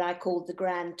 what I called the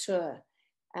grand tour.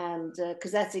 And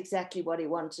because that's exactly what he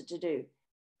wanted to do.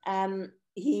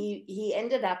 He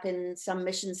ended up in some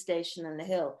mission station in the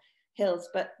hills,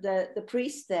 but the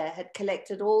priest there had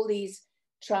collected all these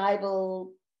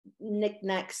tribal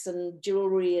knickknacks and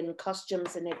jewelry and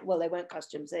costumes, and well, they weren't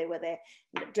costumes, they were their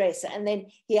dress. And then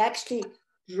he actually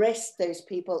dressed those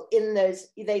people in those,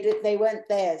 they weren't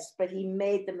theirs, but he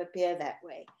made them appear that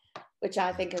way, which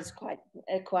I think is quite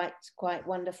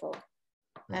wonderful.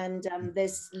 And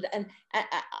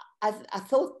I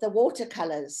thought the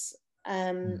watercolors,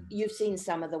 you've seen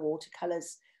some of the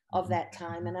watercolors of that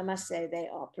time, and I must say they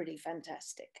are pretty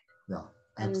fantastic. Yeah,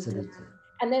 absolutely.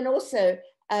 And then also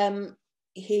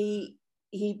he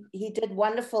did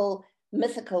wonderful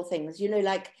mythical things, you know,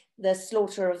 like the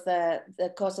slaughter of the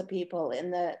Xhosa people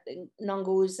in the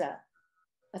Nongauza.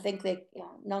 I think the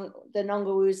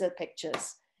Nongauza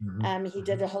pictures. He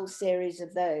did a whole series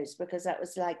of those because that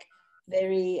was like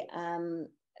very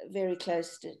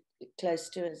close to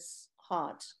his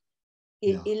heart.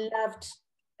 He loved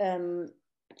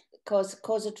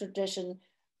Xhosa tradition,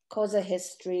 Xhosa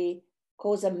history,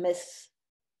 Xhosa myth,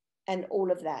 and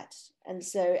all of that. And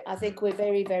so I think we're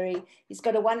very, he's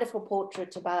got a wonderful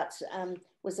portrait about,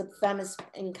 was a famous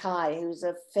Nkai, who's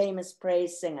a famous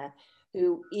praise singer,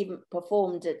 who even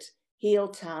performed at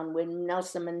Heeltown when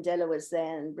Nelson Mandela was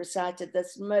there and recited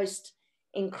this most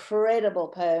incredible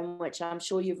poem, which I'm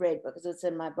sure you've read because it's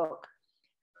in my book.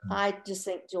 I just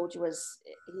think George was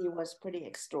pretty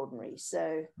extraordinary.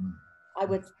 So I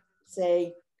would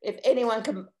say if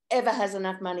anyone ever has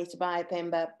enough money to buy a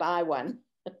Pemba, buy one.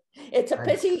 It's a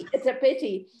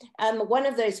pity. One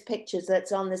of those pictures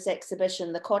that's on this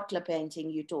exhibition, the Kotler painting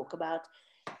you talk about,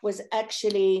 was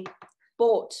actually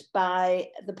bought by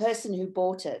the person who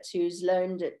bought it, who's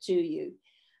loaned it to you.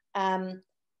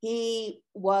 He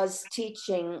was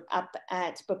teaching up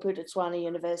at Bophuthatswana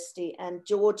University, and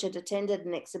George had attended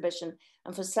an exhibition,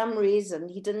 and for some reason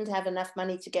he didn't have enough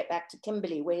money to get back to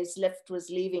Kimberley, where his lift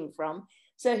was leaving from.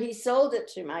 So he sold it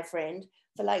to my friend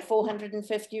for like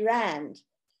 450 Rand.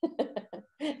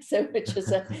 So which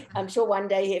is I'm sure one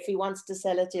day if he wants to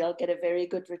sell it, he'll get a very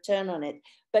good return on it.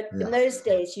 But in those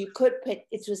days you could pick,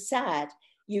 it was sad,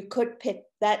 you could pick,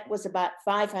 that was about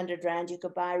 500 Rand, you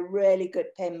could buy a really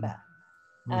good Pemba.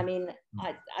 I mean,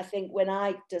 I think when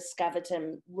I discovered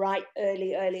him right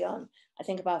early on, I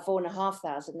think about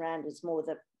 4,500 Rand was more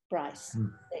the price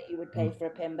that you would pay for a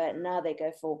Pemba, and now they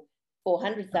go for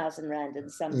 400,000 Rand in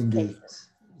some cases.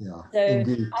 Yeah, so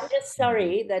indeed. I'm just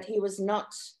sorry that he was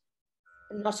not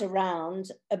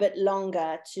around a bit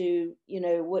longer to, you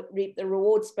know, reap the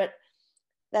rewards, but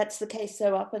that's the case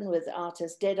so often with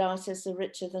artists. Dead artists are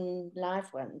richer than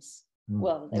live ones.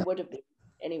 Well, they would have been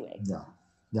anyway.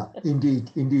 Yeah,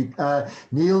 indeed.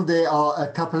 Neil, there are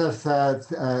a couple of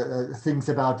things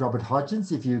about Robert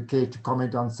Hodgins, if you care to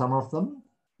comment on some of them.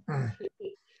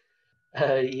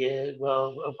 Yeah,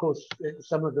 well, of course,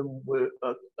 some of them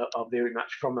are very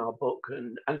much from our book,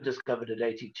 and Undiscovered at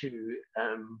 82,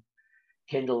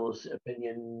 Kendall's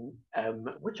opinion,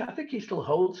 which I think he still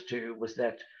holds to, was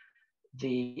that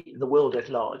the world at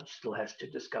large still has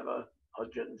to discover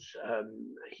Hodgins.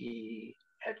 He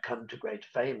had come to great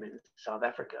fame in South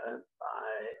Africa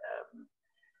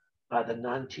by the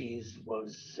 90s,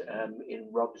 was in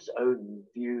Rob's own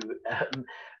view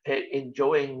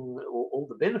enjoying all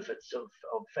the benefits of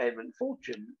fame and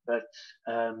fortune, but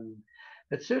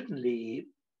certainly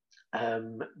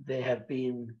there have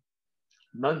been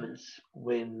moments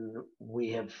when we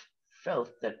have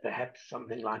felt that perhaps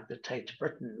something like the Tate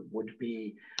Britain would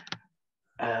be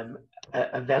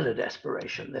a valid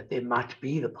aspiration, that there might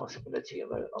be the possibility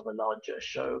of a larger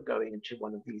show going into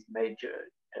one of these major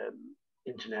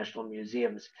international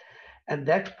museums, and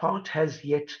that part has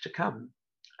yet to come.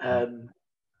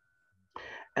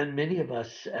 And many of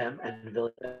us, and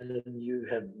Wilhelm, you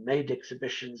have made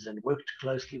exhibitions and worked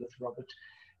closely with Robert.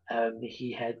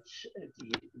 He had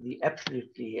the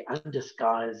absolutely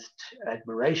undisguised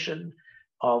admiration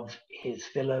of his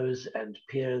fellows and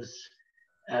peers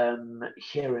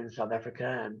here in South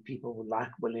Africa, and people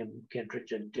like William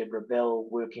Kentridge and Deborah Bell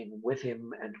working with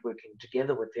him and working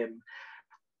together with him.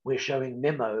 We're showing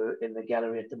Memo in the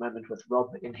gallery at the moment with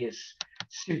Rob in his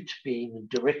suit being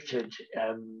directed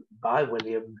by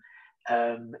William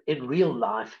in real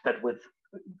life, but with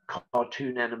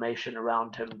cartoon animation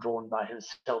around him drawn by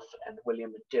himself and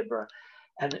William and Deborah.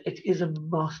 And it is a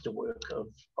masterwork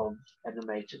of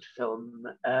animated film.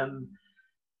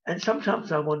 And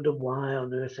sometimes I wonder why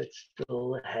on earth it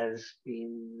still has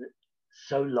been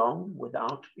so long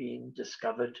without being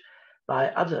discovered by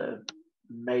other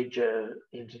major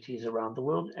entities around the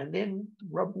world. And then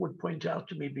Rob would point out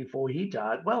to me before he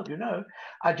died, well, you know,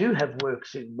 I do have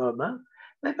works in MoMA.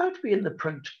 They might be in the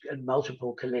print and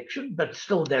multiple collection, but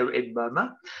still they're in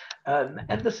MoMA.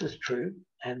 And this is true.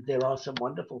 And there are some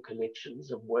wonderful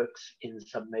collections of works in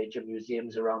some major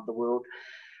museums around the world.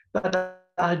 But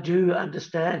I do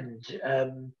understand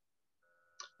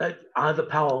Ivor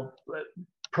Powell,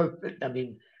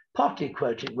 partly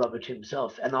quoting Robert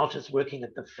himself, an artist working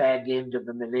at the fag end of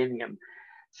the millennium,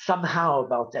 somehow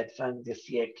about that fin de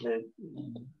siècle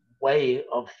way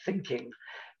of thinking,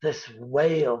 this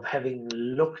way of having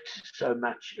looked so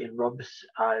much in Rob's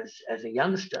eyes as a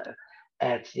youngster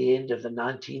at the end of the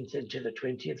 19th into the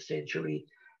 20th century.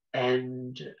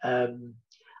 And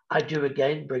I do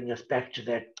again bring us back to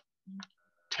that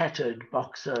tattered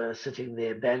boxer sitting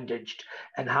there bandaged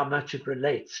and how much it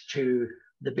relates to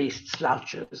the Beast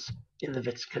Slouches in the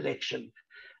Wits collection,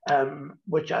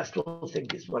 which I still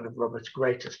think is one of Robert's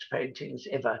greatest paintings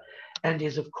ever, and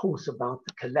is of course about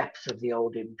the collapse of the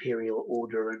old imperial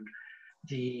order and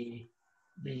the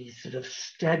sort of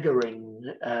staggering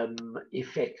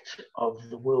effect of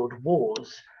the world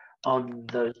wars on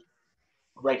those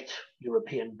great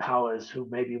European powers who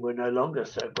maybe were no longer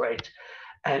so great,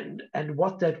 and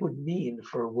what that would mean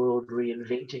for a world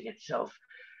reinventing itself.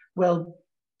 Well,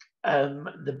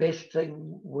 the best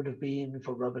thing would have been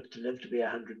for Robert to live to be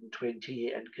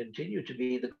 120 and continue to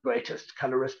be the greatest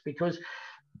colorist, because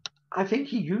I think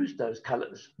he used those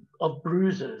colors of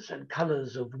bruises and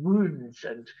colors of wounds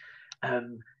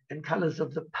and colors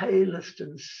of the palest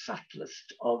and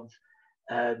subtlest of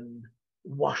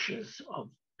washes of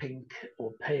pink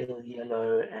or pale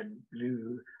yellow and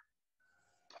blue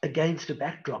against a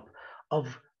backdrop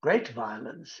of great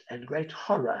violence and great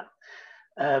horror.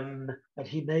 But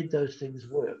he made those things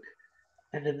work.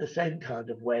 And in the same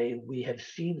kind of way, we have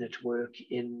seen it work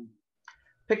in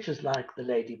pictures like The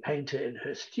Lady Painter in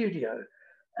her studio,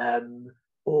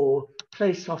 or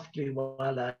Play Softly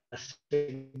While I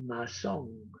Sing My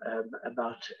Song,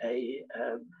 about a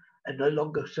no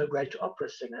longer so great opera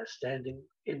singer standing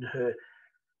in her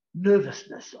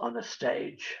nervousness on a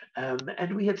stage.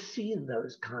 And we have seen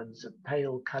those kinds of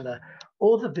pale color,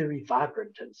 or the very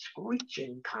vibrant and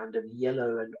screeching kind of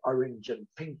yellow and orange and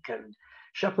pink and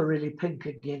chaparelli pink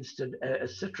against a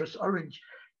citrus orange,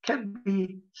 can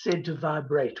be said to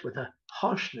vibrate with a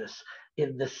harshness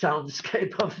in the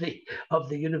soundscape of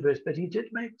the universe, but he did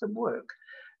make them work.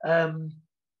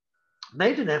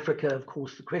 Made in Africa, of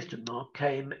course, the question mark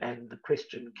came, and the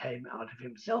question came out of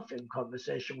himself in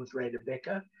conversation with Rada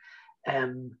Becker.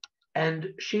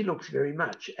 And she looks very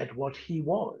much at what he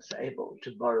was able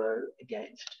to borrow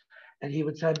against. And he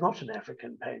would say, not an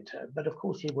African painter, but of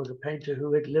course he was a painter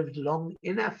who had lived long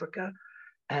in Africa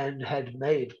and had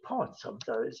made parts of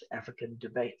those African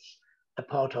debates a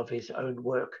part of his own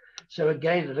work. So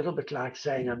again, a little bit like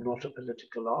saying, I'm not a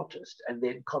political artist, and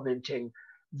then commenting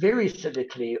very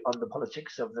cynically on the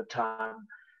politics of the time.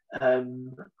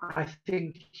 I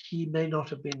think he may not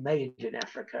have been made in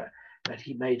Africa, but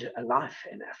he made a life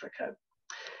in Africa.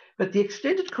 But the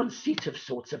extended conceit of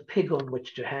sorts, a peg on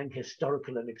which to hang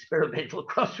historical and experimental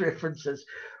cross-references,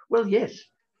 well, yes,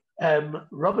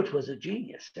 Robert was a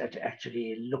genius at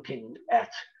actually looking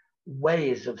at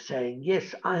ways of saying,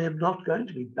 yes, I am not going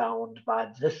to be bound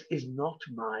by this is not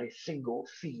my single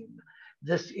theme.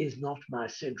 This is not my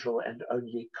central and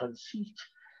only conceit,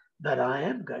 but I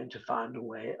am going to find a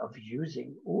way of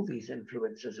using all these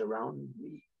influences around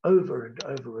me over and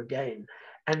over again,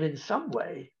 and in some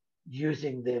way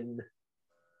using them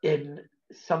in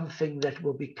something that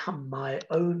will become my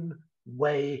own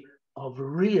way of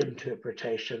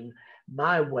reinterpretation,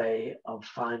 my way of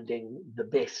finding the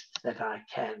best that I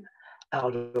can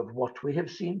out of what we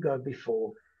have seen go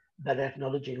before, but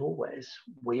acknowledging always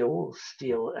we all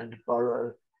steal and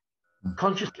borrow,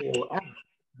 consciously or unconsciously.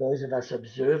 Those of us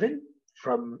observing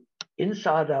from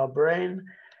inside our brain,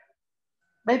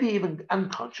 maybe even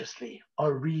unconsciously,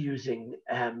 are reusing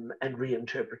and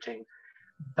reinterpreting.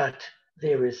 But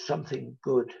there is something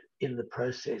good in the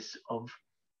process of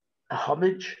a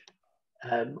homage,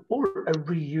 or a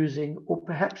reusing, or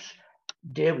perhaps,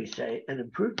 dare we say, an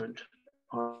improvement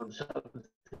on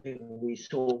something we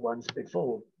saw once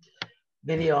before.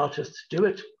 Many artists do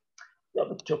it.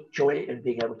 Robert took joy in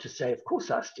being able to say, of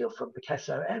course I steal from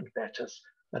Picasso and Battis,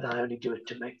 but I only do it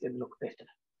to make them look better.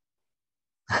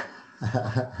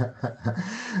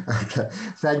 Okay,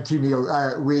 thank you,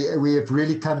 Neil. We have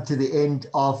really come to the end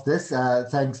of this.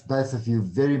 Thanks both of you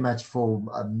very much for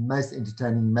most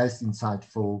entertaining, most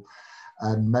insightful,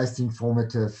 most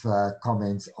informative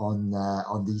comments on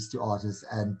these two artists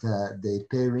and their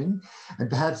pairing. And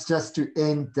perhaps just to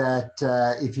end that,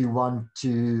 if you want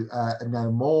to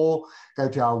know more, go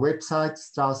to our website,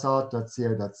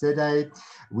 straussart.co.za.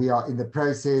 We are in the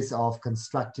process of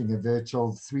constructing a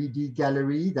virtual 3D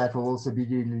gallery that will also be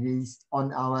released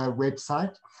on our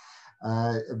website.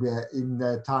 We're in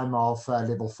the time of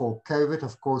level 4 COVID.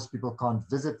 Of course, people can't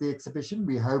visit the exhibition.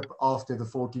 We hope after the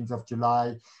 14th of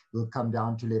July, we'll come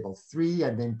down to level 3,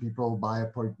 and then people by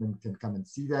appointment can come and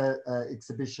see the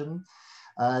exhibition.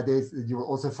 You will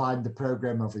also find the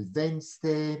program of events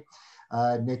there.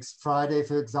 Next Friday,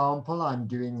 for example, I'm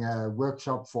doing a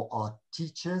workshop for art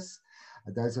teachers.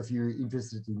 Those of you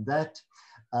interested in that.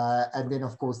 And then,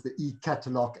 of course, the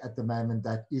e-catalog at the moment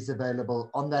that is available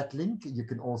on that link. You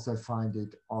can also find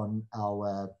it on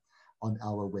our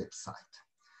website.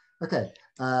 Okay,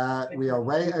 we are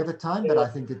way over time, but I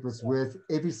think it was worth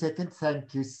every second.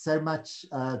 Thank you so much,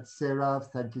 Sarah.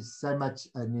 Thank you so much,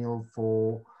 Neil,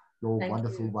 for your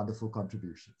wonderful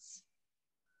contributions.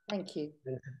 Thank you.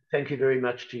 Thank you very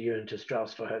much to you and to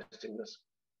Strauss for hosting this.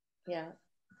 Yeah.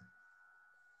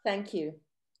 Thank you.